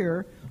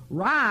cheer.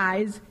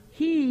 Rise,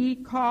 he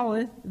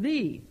calleth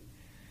thee.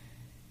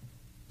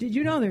 Did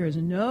you know there is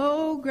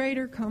no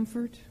greater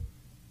comfort,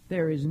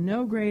 there is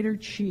no greater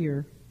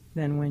cheer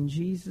than when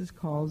Jesus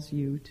calls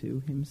you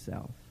to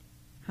himself?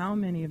 How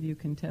many of you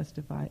can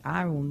testify,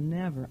 I will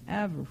never,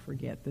 ever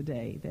forget the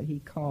day that he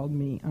called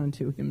me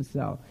unto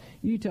himself?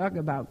 You talk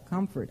about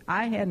comfort.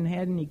 I hadn't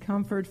had any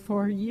comfort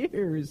for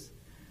years.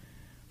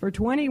 For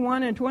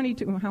 21 and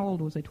 22, how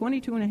old was I?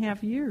 22 and a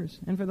half years.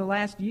 And for the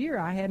last year,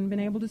 I hadn't been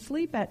able to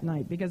sleep at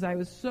night because I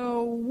was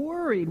so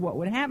worried what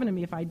would happen to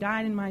me if I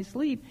died in my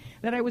sleep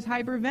that I was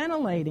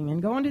hyperventilating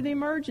and going to the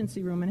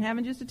emergency room and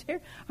having just a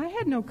tear. I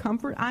had no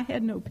comfort. I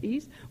had no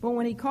peace. But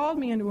when he called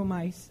me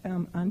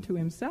unto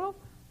himself,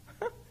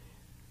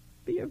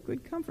 be of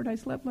good comfort. I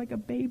slept like a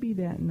baby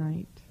that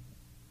night.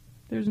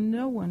 There's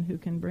no one who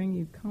can bring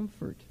you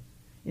comfort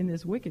in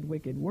this wicked,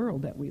 wicked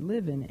world that we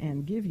live in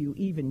and give you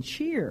even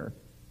cheer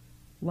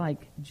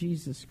like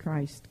Jesus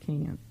Christ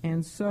can.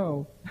 And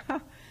so,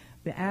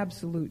 the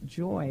absolute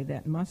joy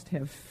that must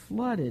have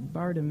flooded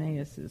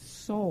Bartimaeus'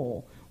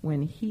 soul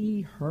when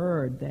he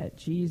heard that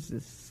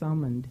Jesus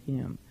summoned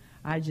him,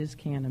 I just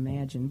can't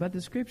imagine. But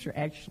the Scripture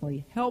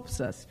actually helps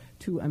us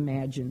to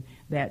imagine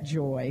that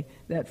joy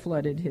that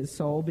flooded his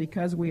soul,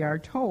 because we are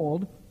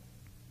told,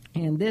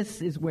 and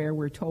this is where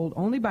we're told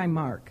only by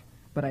Mark,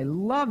 but I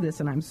love this,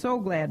 and I'm so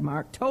glad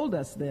Mark told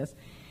us this,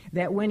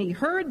 that when he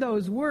heard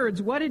those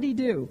words, what did he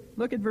do?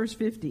 Look at verse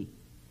 50.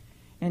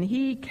 And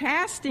he,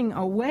 casting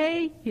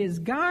away his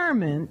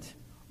garment,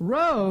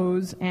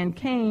 rose and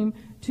came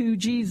to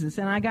Jesus.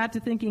 And I got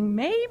to thinking,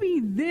 maybe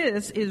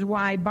this is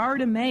why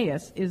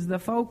Bartimaeus is the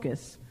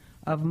focus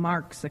of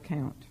Mark's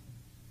account.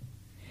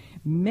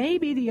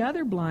 Maybe the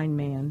other blind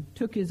man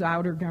took his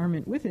outer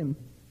garment with him,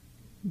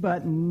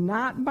 but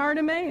not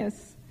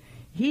Bartimaeus.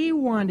 He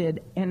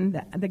wanted, and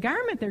the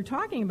garment they're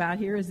talking about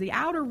here is the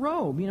outer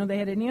robe. You know, they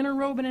had an inner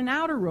robe and an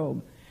outer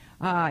robe.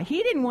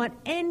 He didn't want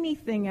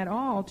anything at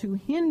all to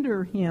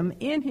hinder him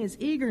in his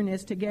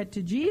eagerness to get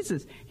to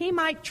Jesus. He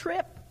might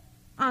trip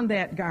on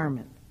that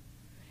garment.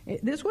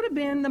 This would have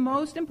been the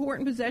most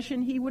important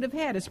possession he would have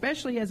had,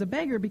 especially as a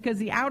beggar, because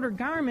the outer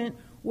garment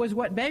was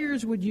what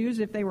beggars would use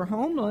if they were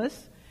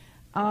homeless,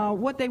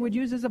 what they would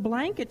use as a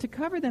blanket to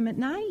cover them at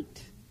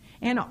night.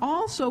 And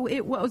also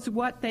it was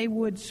what they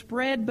would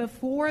spread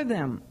before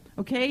them.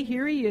 Okay,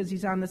 here he is.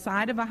 He's on the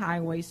side of a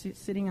highway,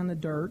 sitting on the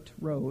dirt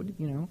road,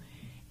 you know.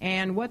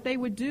 And what they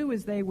would do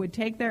is they would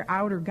take their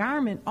outer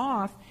garment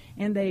off,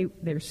 and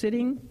they're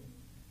sitting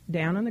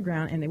down on the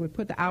ground, and they would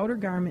put the outer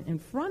garment in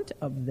front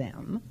of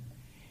them.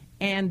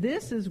 And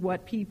this is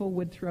what people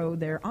would throw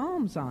their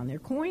alms on, their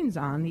coins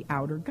on, the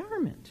outer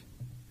garment.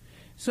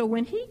 So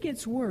when he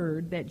gets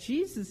word that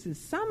Jesus is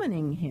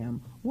summoning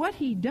him, what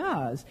he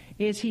does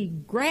is he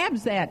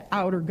grabs that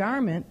outer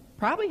garment,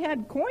 probably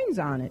had coins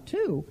on it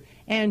too,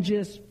 and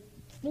just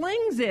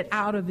flings it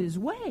out of his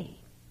way.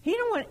 He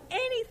didn't want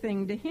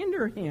anything to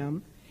hinder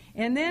him.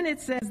 And then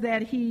it says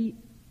that he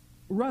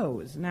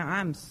rose. Now,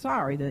 I'm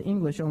sorry the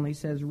English only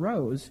says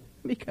rose,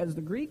 because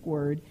the Greek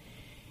word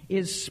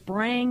is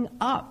sprang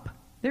up.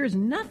 There is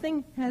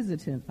nothing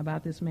hesitant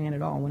about this man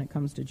at all when it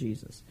comes to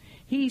Jesus.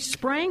 He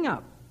sprang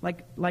up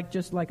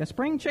just like a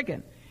spring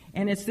chicken.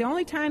 And it's the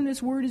only time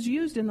this word is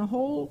used in the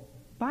whole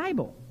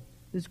Bible,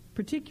 this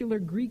particular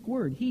Greek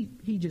word.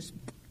 He just,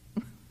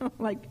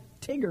 like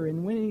Tigger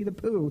in Winnie the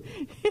Pooh,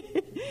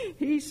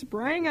 he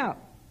sprang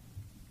up.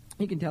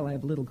 You can tell I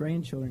have little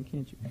grandchildren,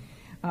 can't you?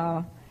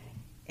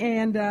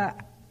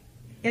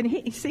 And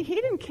he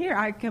didn't care.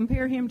 I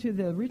compare him to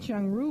the rich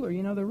young ruler.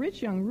 You know, the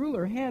rich young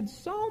ruler had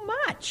so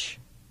much,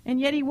 and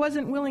yet he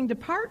wasn't willing to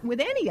part with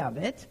any of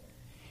it.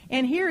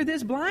 And here,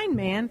 this blind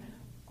man,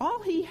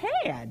 all he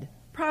had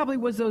probably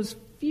was those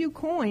few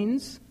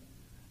coins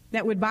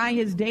that would buy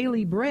his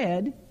daily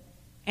bread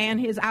and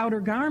his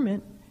outer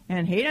garment,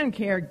 and he didn't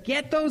care.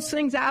 Get those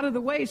things out of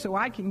the way so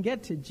I can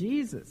get to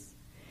Jesus.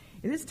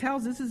 This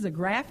is a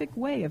graphic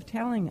way of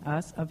telling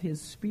us of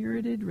his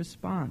spirited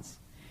response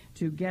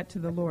to get to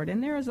the Lord.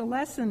 And there is a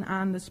lesson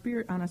on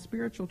a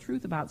spiritual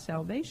truth about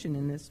salvation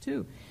in this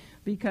too.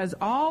 Because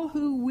all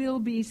who will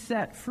be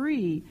set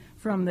free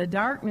from the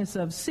darkness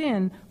of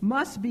sin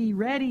must be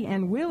ready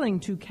and willing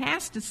to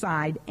cast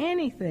aside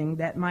anything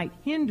that might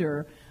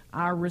hinder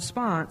our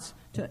response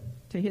to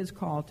his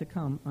call to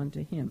come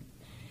unto him.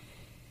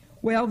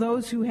 Well,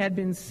 those who had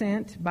been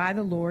sent by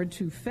the Lord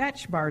to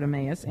fetch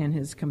Bartimaeus and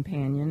his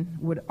companion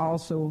would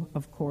also,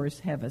 of course,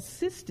 have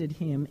assisted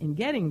him in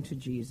getting to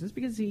Jesus,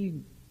 because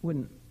he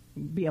wouldn't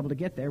be able to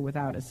get there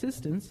without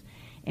assistance.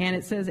 And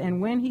it says,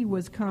 and when he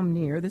was come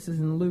near, this is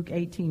in Luke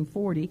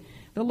 18:40,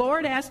 the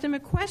Lord asked him a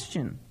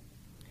question.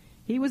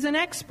 He was an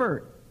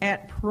expert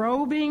at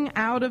probing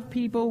out of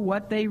people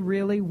what they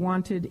really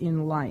wanted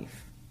in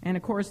life. And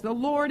of course, the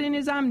Lord in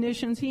his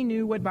omniscience, he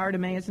knew what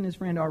Bartimaeus and his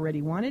friend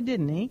already wanted,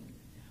 didn't he?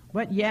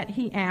 But yet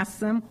he asks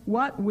them,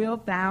 what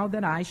wilt thou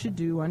that I should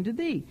do unto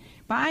thee?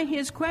 By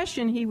his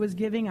question, he was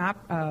giving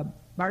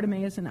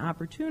Bartimaeus an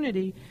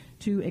opportunity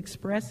to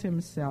express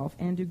himself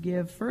and to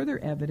give further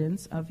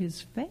evidence of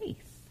his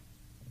faith.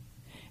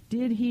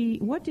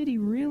 What did he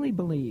really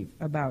believe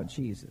about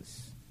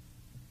Jesus?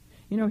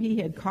 You know, he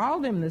had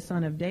called him the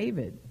Son of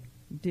David.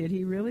 Did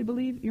he really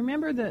believe? You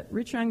remember the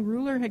rich young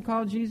ruler had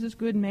called Jesus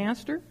good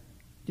master?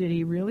 Did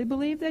he really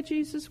believe that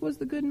Jesus was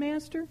the good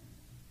master?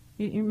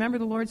 You remember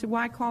the Lord said,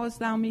 why callest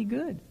thou me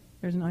good?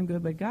 There's none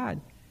good but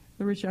God.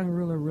 The rich young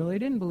ruler really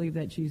didn't believe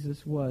that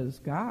Jesus was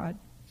God.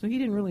 So he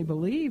didn't really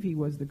believe he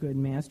was the good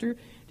master.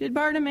 Did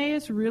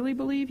Bartimaeus really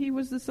believe he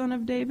was the Son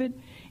of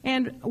David?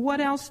 And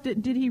what else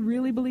did he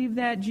really believe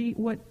that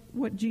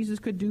what Jesus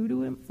could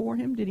do for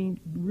him? Did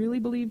he really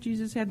believe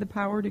Jesus had the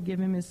power to give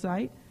him his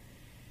sight?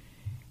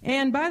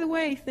 And by the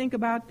way, think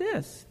about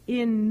this.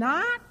 In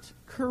not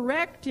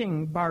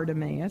correcting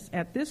Bartimaeus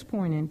at this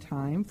point in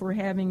time for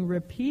having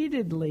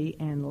repeatedly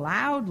and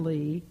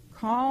loudly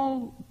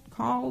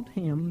called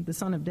him the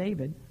Son of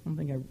David, I don't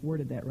think I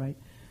worded that right,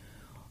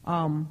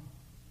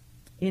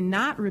 in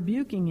not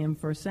rebuking him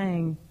for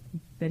saying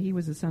that he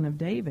was the Son of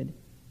David,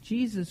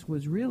 Jesus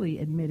was really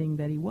admitting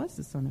that he was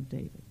the Son of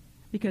David.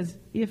 Because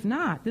if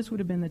not, this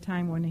would have been the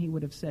time when he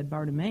would have said,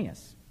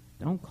 Bartimaeus,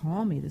 don't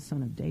call me the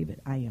Son of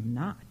David. I am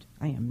not.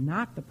 I am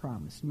not the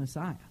promised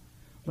Messiah.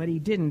 But he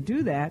didn't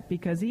do that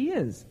because he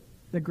is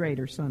the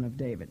greater Son of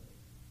David.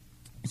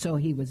 So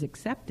he was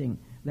accepting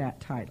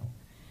that title.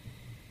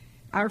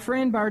 Our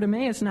friend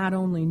Bartimaeus not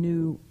only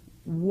knew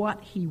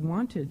what he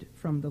wanted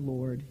from the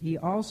Lord, he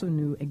also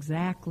knew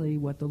exactly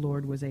what the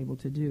Lord was able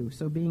to do.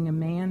 So being a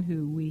man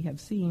who we have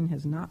seen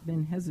has not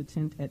been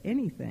hesitant at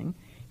anything,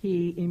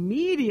 he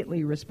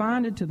immediately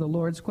responded to the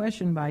Lord's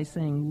question by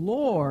saying,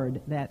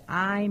 Lord, that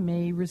I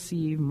may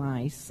receive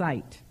my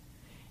sight.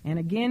 And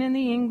again, in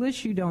the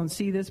English, you don't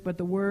see this, but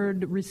the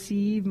word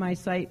receive my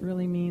sight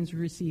really means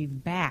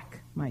receive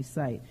back my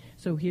sight.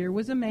 So here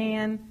was a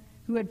man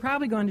who had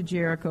probably gone to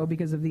Jericho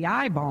because of the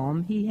eye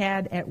balm he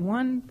had at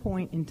one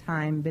point in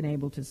time been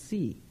able to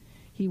see.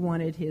 He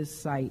wanted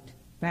his sight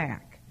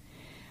back.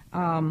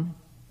 And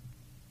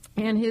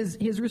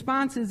his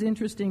response is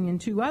interesting in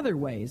two other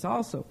ways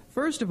also.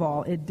 First of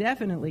all, it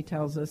definitely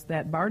tells us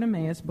that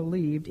Bartimaeus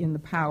believed in the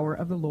power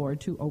of the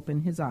Lord to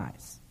open his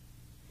eyes.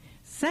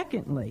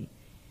 Secondly,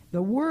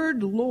 the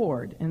word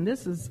Lord, and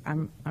this is,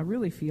 I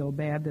really feel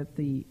bad that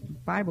the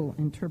Bible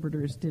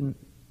interpreters didn't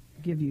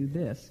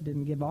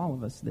give all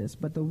of us this,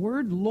 but the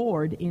word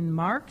Lord in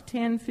Mark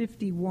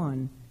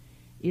 10:51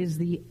 is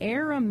the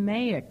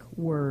Aramaic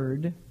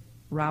word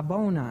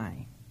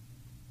Rabboni.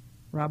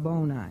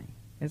 Rabboni.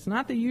 It's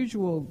not the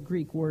usual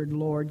Greek word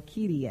Lord,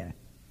 Kyrie.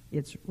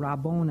 It's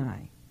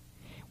Rabboni,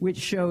 which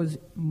shows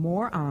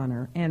more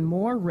honor and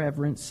more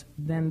reverence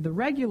than the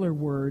regular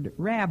word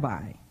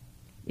rabbi.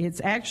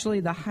 It's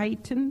actually the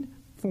heightened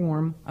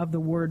form of the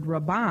word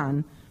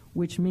Rabban,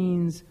 which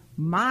means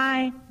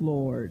my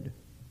Lord,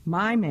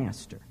 my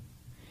master.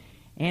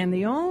 And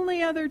the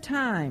only other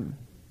time,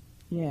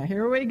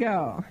 here we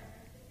go.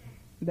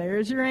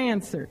 There's your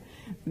answer.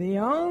 The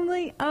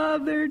only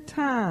other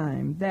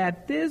time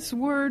that this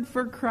word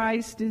for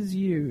Christ is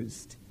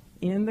used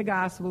in the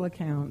gospel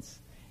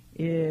accounts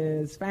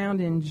is found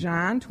in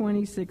John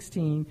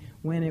 20:16,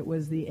 when it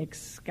was the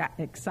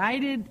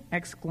excited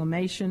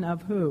exclamation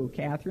of who,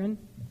 Catherine?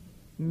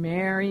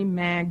 Mary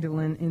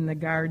Magdalene in the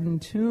garden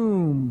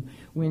tomb,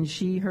 when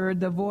she heard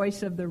the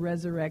voice of the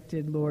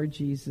resurrected Lord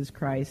Jesus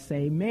Christ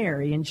say,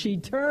 Mary, and she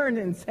turned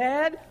and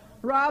said,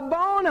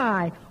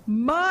 Rabboni,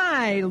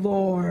 my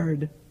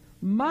Lord,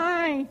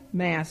 my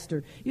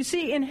Master. You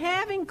see, in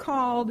having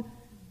called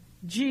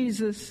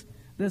Jesus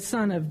the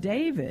Son of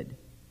David,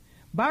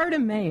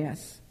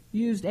 Bartimaeus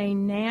used a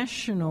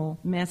national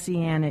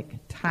messianic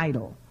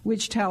title,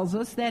 which tells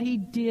us that he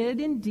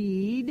did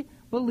indeed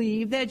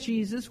believe that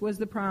Jesus was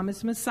the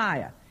promised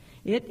Messiah.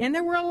 And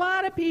there were a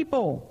lot of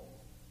people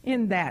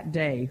in that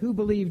day who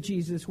believed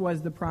Jesus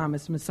was the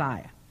promised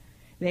Messiah.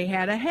 They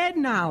had a head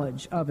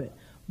knowledge of it.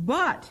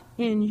 But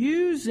in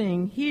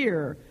using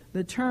here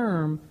the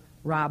term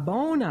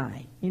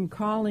Rabboni, in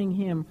calling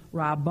him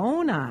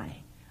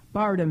Rabboni,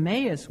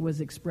 Bartimaeus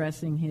was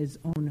expressing his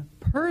own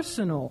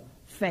personal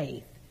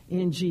faith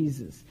in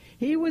Jesus.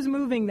 He was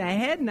moving the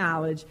head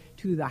knowledge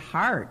to the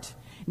heart.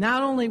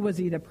 Not only was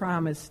he the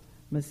promised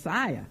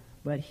Messiah,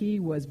 but he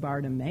was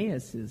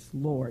Bartimaeus'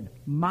 Lord,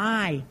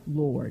 my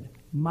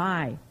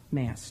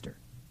Master.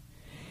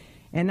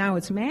 And now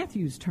it's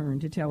Matthew's turn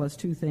to tell us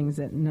two things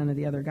that none of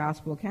the other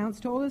gospel accounts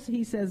told us.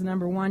 He says,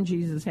 number one,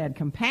 Jesus had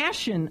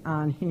compassion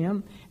on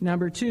him.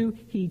 Number two,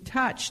 he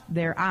touched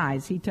their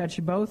eyes. He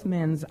touched both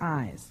men's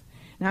eyes.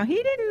 Now, he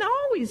didn't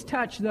always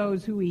touch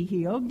those who he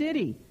healed, did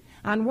he?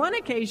 On one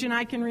occasion,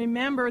 I can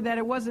remember that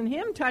it wasn't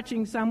him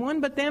touching someone,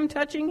 but them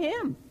touching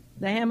him,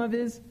 the hem of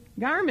his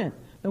garment.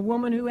 The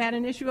woman who had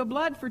an issue of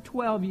blood for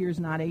 12 years,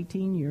 not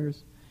 18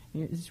 years.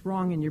 It's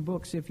wrong in your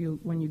books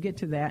when you get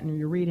to that and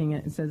you're reading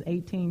it, it says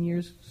 18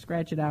 years,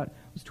 scratch it out. It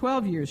was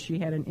 12 years she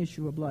had an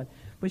issue of blood.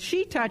 But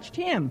she touched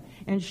him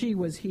and she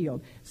was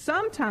healed.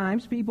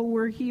 Sometimes people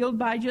were healed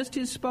by just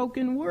his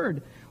spoken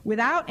word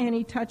without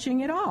any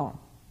touching at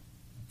all.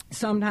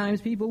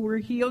 Sometimes people were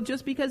healed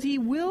just because he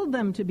willed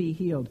them to be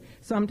healed.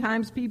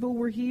 Sometimes people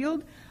were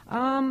healed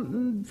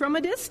from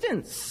a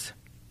distance.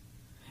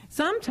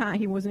 Sometimes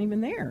he wasn't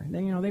even there.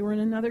 They were in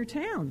another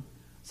town.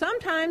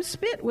 Sometimes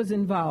spit was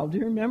involved. Do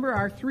you remember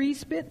our 3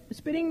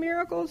 spitting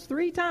miracles?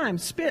 3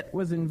 times spit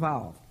was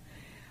involved.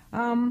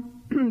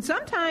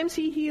 Sometimes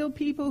he healed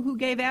people who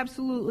gave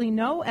absolutely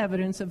no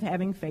evidence of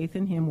having faith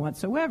in him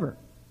whatsoever,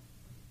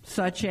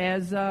 such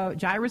as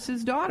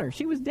Jairus' daughter.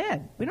 She was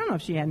dead. We don't know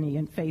if she had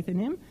any faith in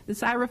him. The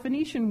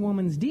Syrophoenician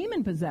woman's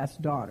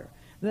demon-possessed daughter.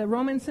 The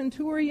Roman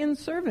centurion's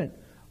servant.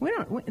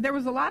 There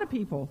was a lot of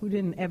people who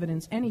didn't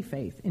evidence any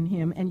faith in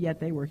him, and yet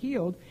they were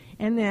healed.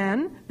 And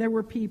then there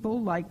were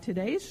people like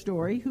today's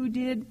story who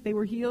they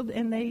were healed,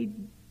 and they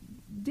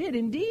did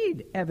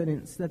indeed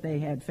evidence that they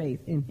had faith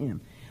in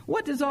him.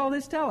 What does all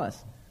this tell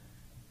us?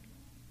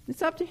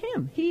 It's up to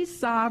him. He's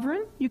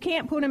sovereign. You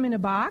can't put him in a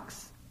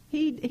box.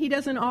 He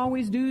doesn't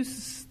always do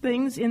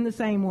things in the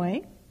same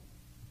way,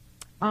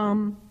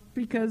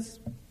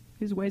 because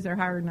his ways are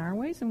higher than our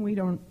ways, and we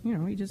don't,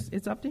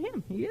 it's up to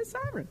him. He is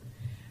sovereign.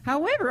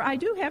 However, I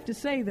do have to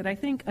say that I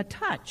think a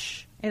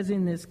touch, as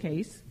in this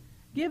case,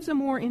 gives a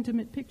more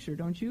intimate picture,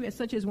 don't you?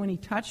 Such as when he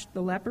touched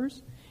the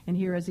lepers, and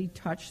here as he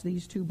touched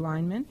these 2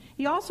 blind men.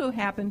 He also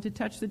happened to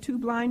touch the 2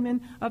 blind men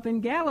up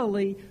in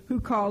Galilee who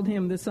called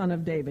him the Son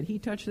of David. He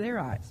touched their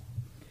eyes.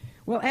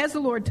 Well, as the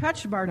Lord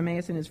touched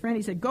Bartimaeus and his friend,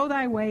 he said, "Go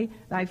thy way,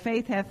 thy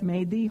faith hath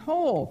made thee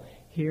whole."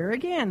 Here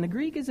again, the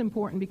Greek is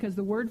important because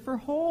the word for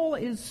whole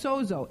is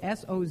sozo,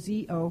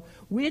 S-O-Z-O,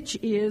 which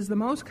is the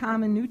most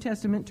common New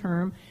Testament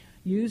term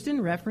used in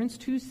reference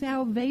to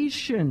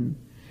salvation.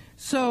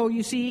 So,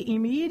 you see,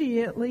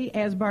 immediately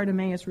as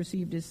Bartimaeus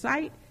received his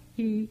sight,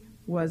 he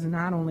was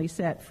not only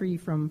set free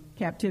from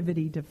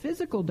captivity to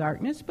physical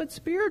darkness, but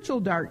spiritual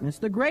darkness.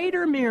 The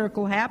greater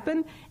miracle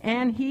happened,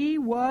 and he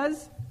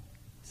was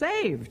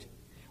saved.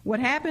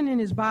 What happened in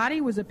his body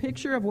was a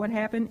picture of what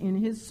happened in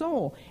his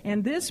soul.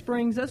 And this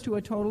brings us to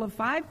a total of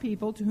 5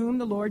 people to whom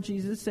the Lord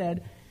Jesus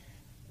said,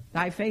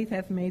 "Thy faith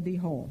hath made thee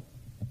whole."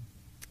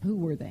 Who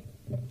were they?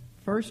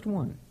 First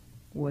one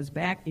was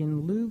back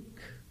in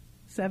Luke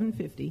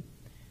 7:50,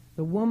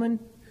 the woman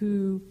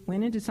who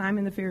went into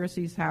Simon the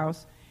Pharisee's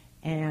house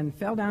and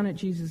fell down at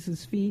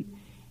Jesus' feet.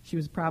 She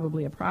was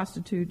probably a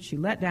prostitute. She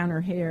let down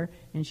her hair,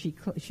 and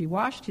she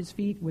washed his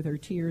feet with her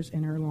tears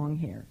and her long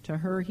hair. To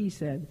her he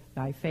said,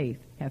 "Thy faith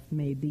hath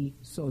made thee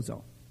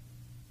sozo,"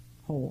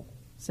 whole,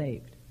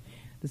 saved.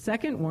 The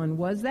second one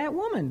was that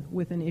woman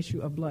with an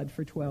issue of blood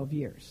for 12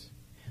 years.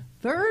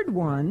 Third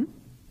one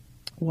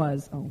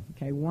was,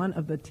 one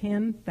of the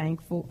 10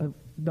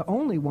 the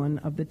only one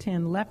of the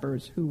 10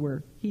 lepers who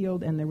were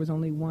healed, and there was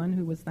only one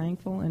who was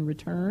thankful and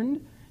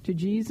returned to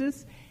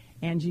Jesus.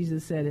 And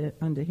Jesus said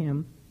unto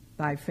him,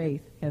 "Thy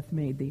faith hath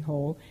made thee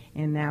whole."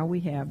 And now we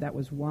have, that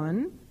was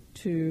 1,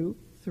 2,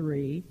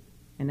 3,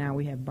 and now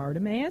we have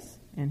Bartimaeus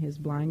and his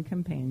blind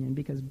companion,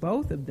 because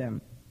both of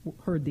them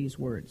heard these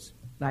words,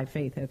 "Thy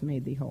faith hath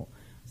made thee whole."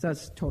 So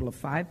that's a total of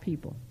 5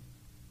 people.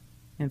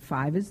 And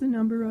 5 is the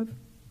number of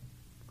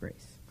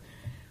grace.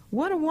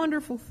 What a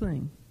wonderful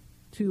thing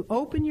to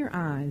open your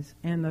eyes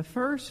and the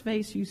first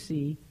face you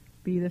see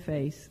be the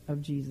face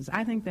of Jesus.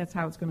 I think that's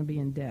how it's going to be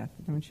in death,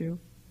 don't you?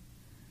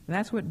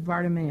 That's what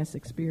Bartimaeus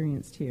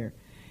experienced here.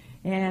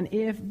 And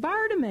if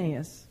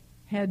Bartimaeus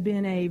had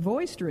been a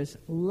boisterous,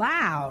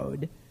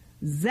 loud,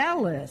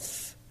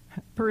 zealous,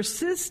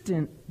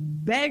 persistent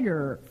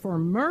beggar for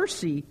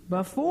mercy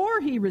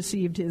before he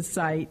received his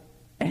sight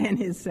and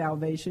his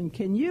salvation,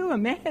 can you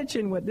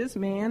imagine what this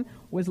man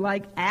was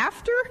like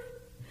after?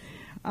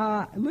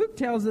 Luke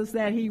tells us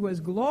that he was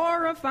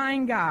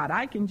glorifying God.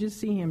 I can just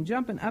see him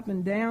jumping up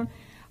and down,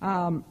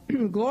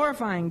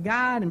 glorifying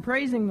God and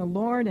praising the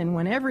Lord. And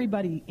when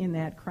everybody in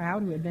that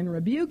crowd who had been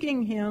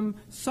rebuking him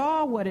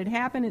saw what had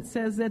happened, it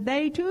says that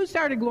they too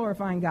started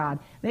glorifying God.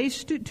 They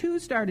too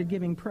started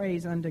giving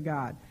praise unto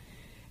God.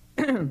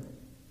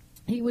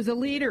 He was a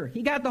leader.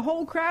 He got the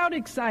whole crowd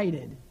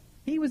excited.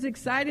 He was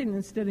excited, and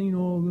instead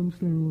of,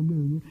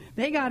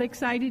 they got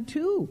excited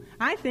too.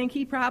 I think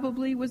he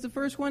probably was the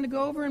first one to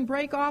go over and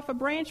break off a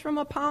branch from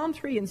a palm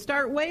tree and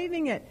start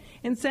waving it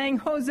and saying,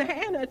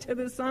 Hosanna to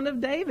the Son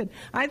of David.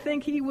 I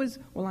think he was,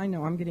 well, I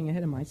know I'm getting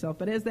ahead of myself,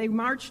 but as they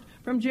marched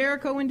from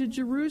Jericho into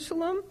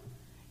Jerusalem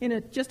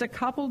in just a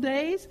couple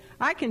days,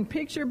 I can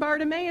picture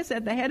Bartimaeus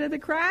at the head of the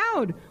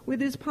crowd with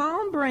his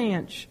palm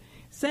branch,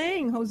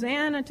 saying,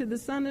 Hosanna to the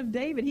Son of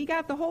David. He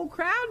got the whole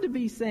crowd to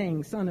be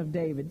saying Son of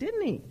David,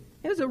 didn't he?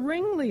 He was a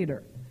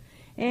ringleader.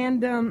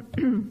 And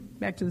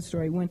back to the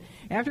story.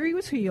 After he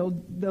was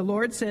healed, the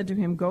Lord said to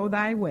him, go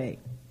thy way.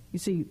 You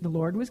see, the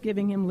Lord was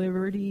giving him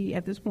liberty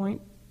at this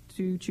point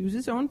to choose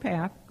his own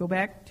path. Go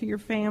back to your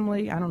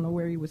family. I don't know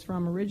where he was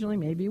from originally.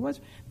 Maybe he was.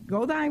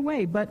 Go thy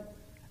way. But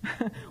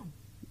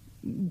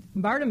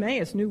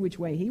Bartimaeus knew which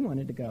way he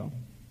wanted to go.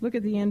 Look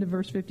at the end of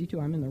verse 52.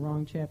 I'm in the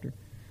wrong chapter.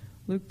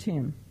 Luke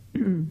 10.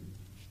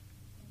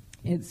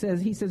 He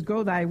says,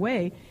 go thy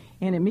way,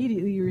 and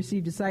immediately he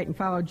received his sight and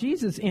followed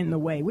Jesus in the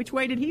way. Which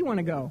way did he want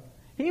to go?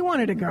 He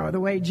wanted to go the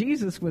way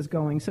Jesus was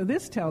going. So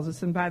this tells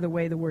us, and by the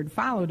way, the word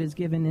followed is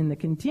given in the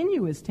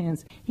continuous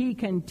tense. He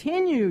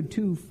continued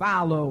to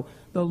follow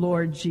the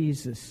Lord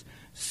Jesus.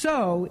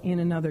 So, in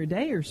another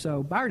day or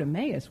so,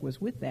 Bartimaeus was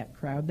with that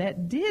crowd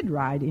that did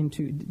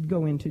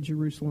go into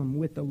Jerusalem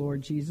with the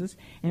Lord Jesus.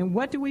 And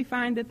what do we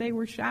find that they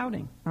were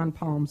shouting on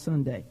Palm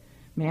Sunday?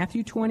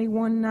 Matthew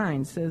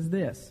 21:9 says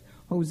this,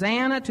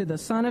 Hosanna to the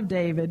Son of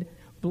David,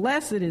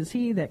 blessed is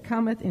he that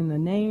cometh in the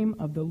name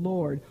of the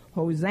Lord.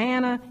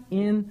 Hosanna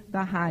in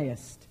the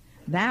highest.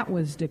 That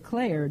was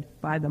declared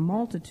by the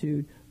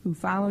multitude who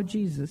followed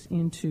Jesus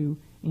into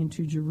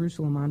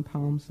Jerusalem on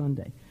Palm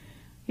Sunday.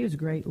 He was a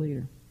great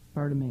leader,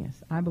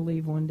 Bartimaeus. I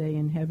believe one day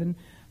in heaven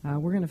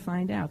we're going to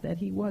find out that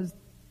he was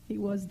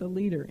the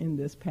leader in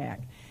this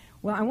pack.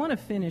 Well, I want to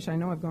finish. I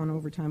know I've gone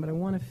over time, but I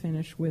want to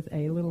finish with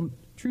a little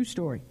true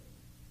story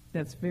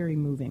that's very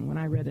moving. When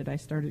I read it, I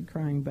started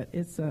crying, but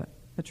it's a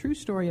true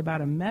story about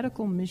a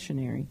medical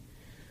missionary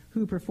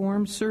who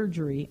performed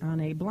surgery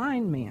on a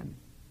blind man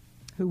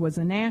who was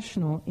a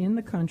national in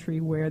the country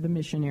where the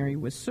missionary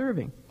was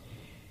serving.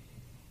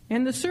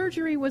 And the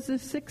surgery was a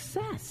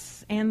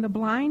success, and the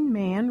blind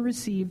man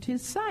received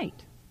his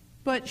sight.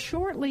 But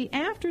shortly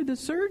after the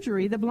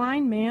surgery, the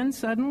blind man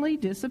suddenly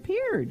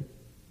disappeared.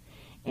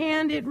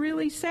 And it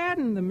really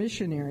saddened the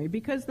missionary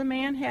because the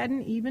man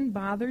hadn't even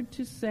bothered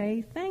to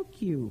say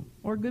thank you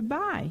or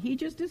goodbye. He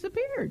just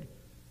disappeared.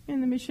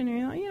 And the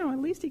missionary thought, at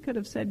least he could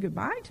have said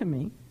goodbye to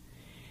me.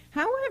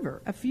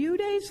 However, a few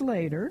days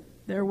later,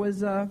 there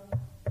was a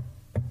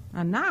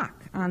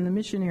knock on the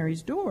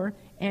missionary's door,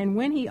 and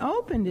when he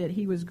opened it,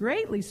 he was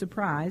greatly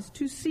surprised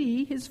to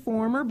see his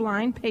former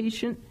blind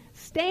patient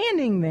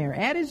standing there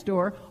at his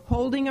door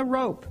holding a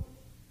rope.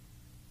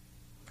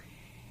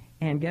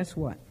 And guess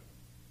what?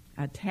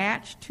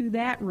 Attached to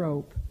that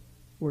rope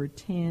were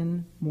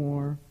 10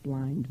 more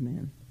blind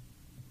men.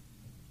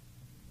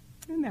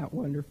 Isn't that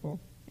wonderful?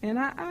 And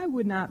I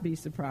would not be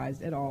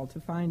surprised at all to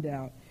find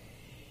out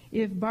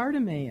if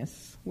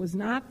Bartimaeus was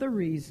not the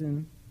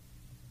reason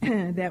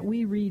that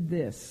we read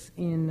this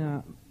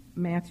in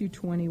Matthew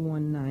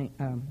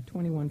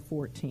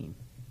 21:14.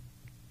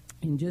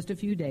 In just a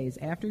few days,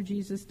 after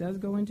Jesus does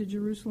go into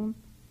Jerusalem,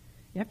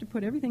 you have to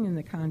put everything in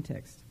the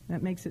context.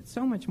 That makes it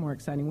so much more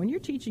exciting. When you're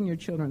teaching your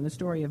children the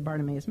story of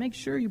Bartimaeus, make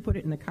sure you put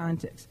it in the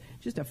context.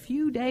 Just a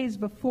few days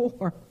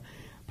before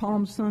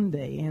Palm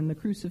Sunday and the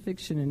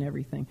crucifixion and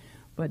everything.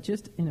 But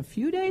just in a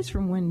few days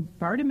from when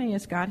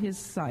Bartimaeus got his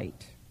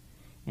sight,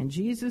 and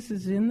Jesus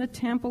is in the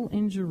temple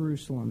in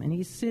Jerusalem, and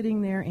he's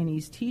sitting there and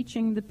he's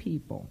teaching the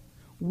people,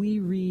 we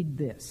read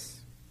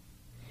this.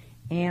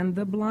 And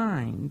the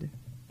blind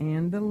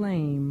and the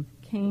lame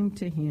came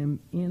to him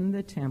in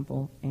the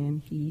temple, and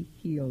he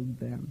healed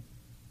them.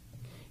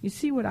 You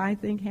see what I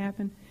think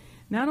happened?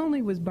 Not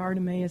only was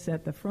Bartimaeus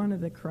at the front of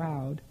the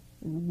crowd,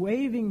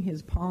 waving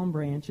his palm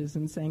branches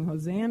and saying,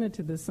 Hosanna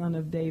to the Son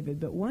of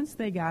David, but once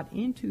they got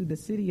into the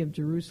city of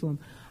Jerusalem,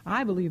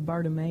 I believe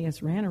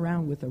Bartimaeus ran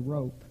around with a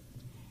rope,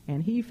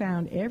 and he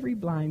found every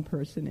blind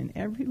person and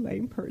every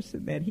lame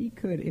person that he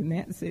could in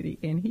that city,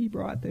 and he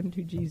brought them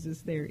to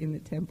Jesus there in the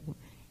temple,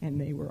 and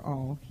they were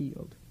all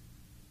healed.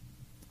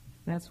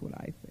 That's what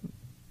I think.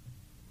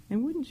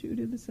 And wouldn't you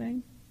do the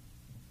same?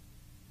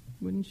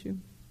 Wouldn't you?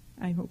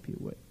 I hope you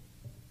would.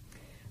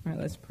 All right,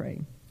 let's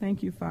pray.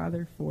 Thank you,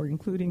 Father, for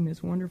including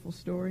this wonderful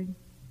story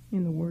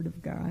in the Word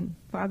of God.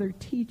 Father,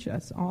 teach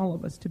us, all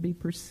of us, to be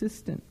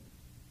persistent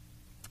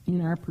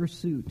in our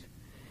pursuit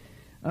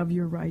of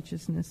your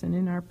righteousness and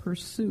in our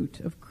pursuit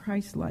of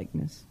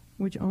Christ-likeness,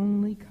 which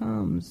only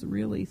comes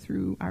really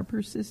through our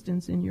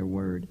persistence in your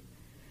Word.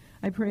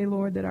 I pray,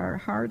 Lord, that our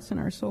hearts and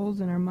our souls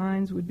and our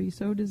minds would be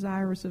so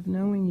desirous of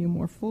knowing you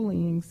more fully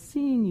and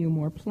seeing you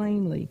more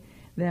plainly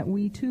that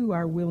we too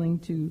are willing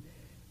to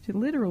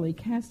literally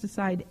cast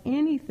aside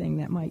anything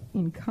that might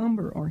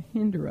encumber or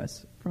hinder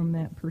us from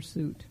that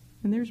pursuit.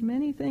 And there's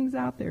many things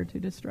out there to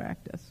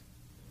distract us.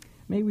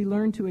 May we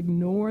learn to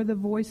ignore the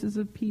voices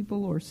of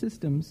people or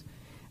systems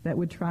that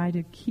would try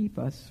to keep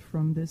us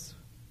from this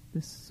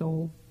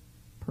sole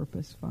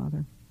purpose,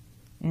 Father.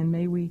 And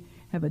may we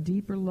have a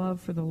deeper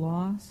love for the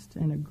lost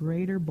and a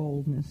greater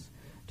boldness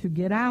to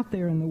get out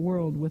there in the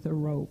world with a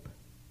rope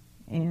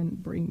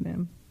and bring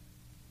them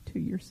to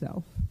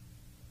yourself.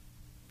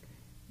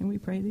 And we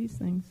pray these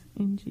things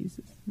in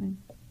Jesus' name.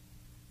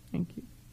 Thank you.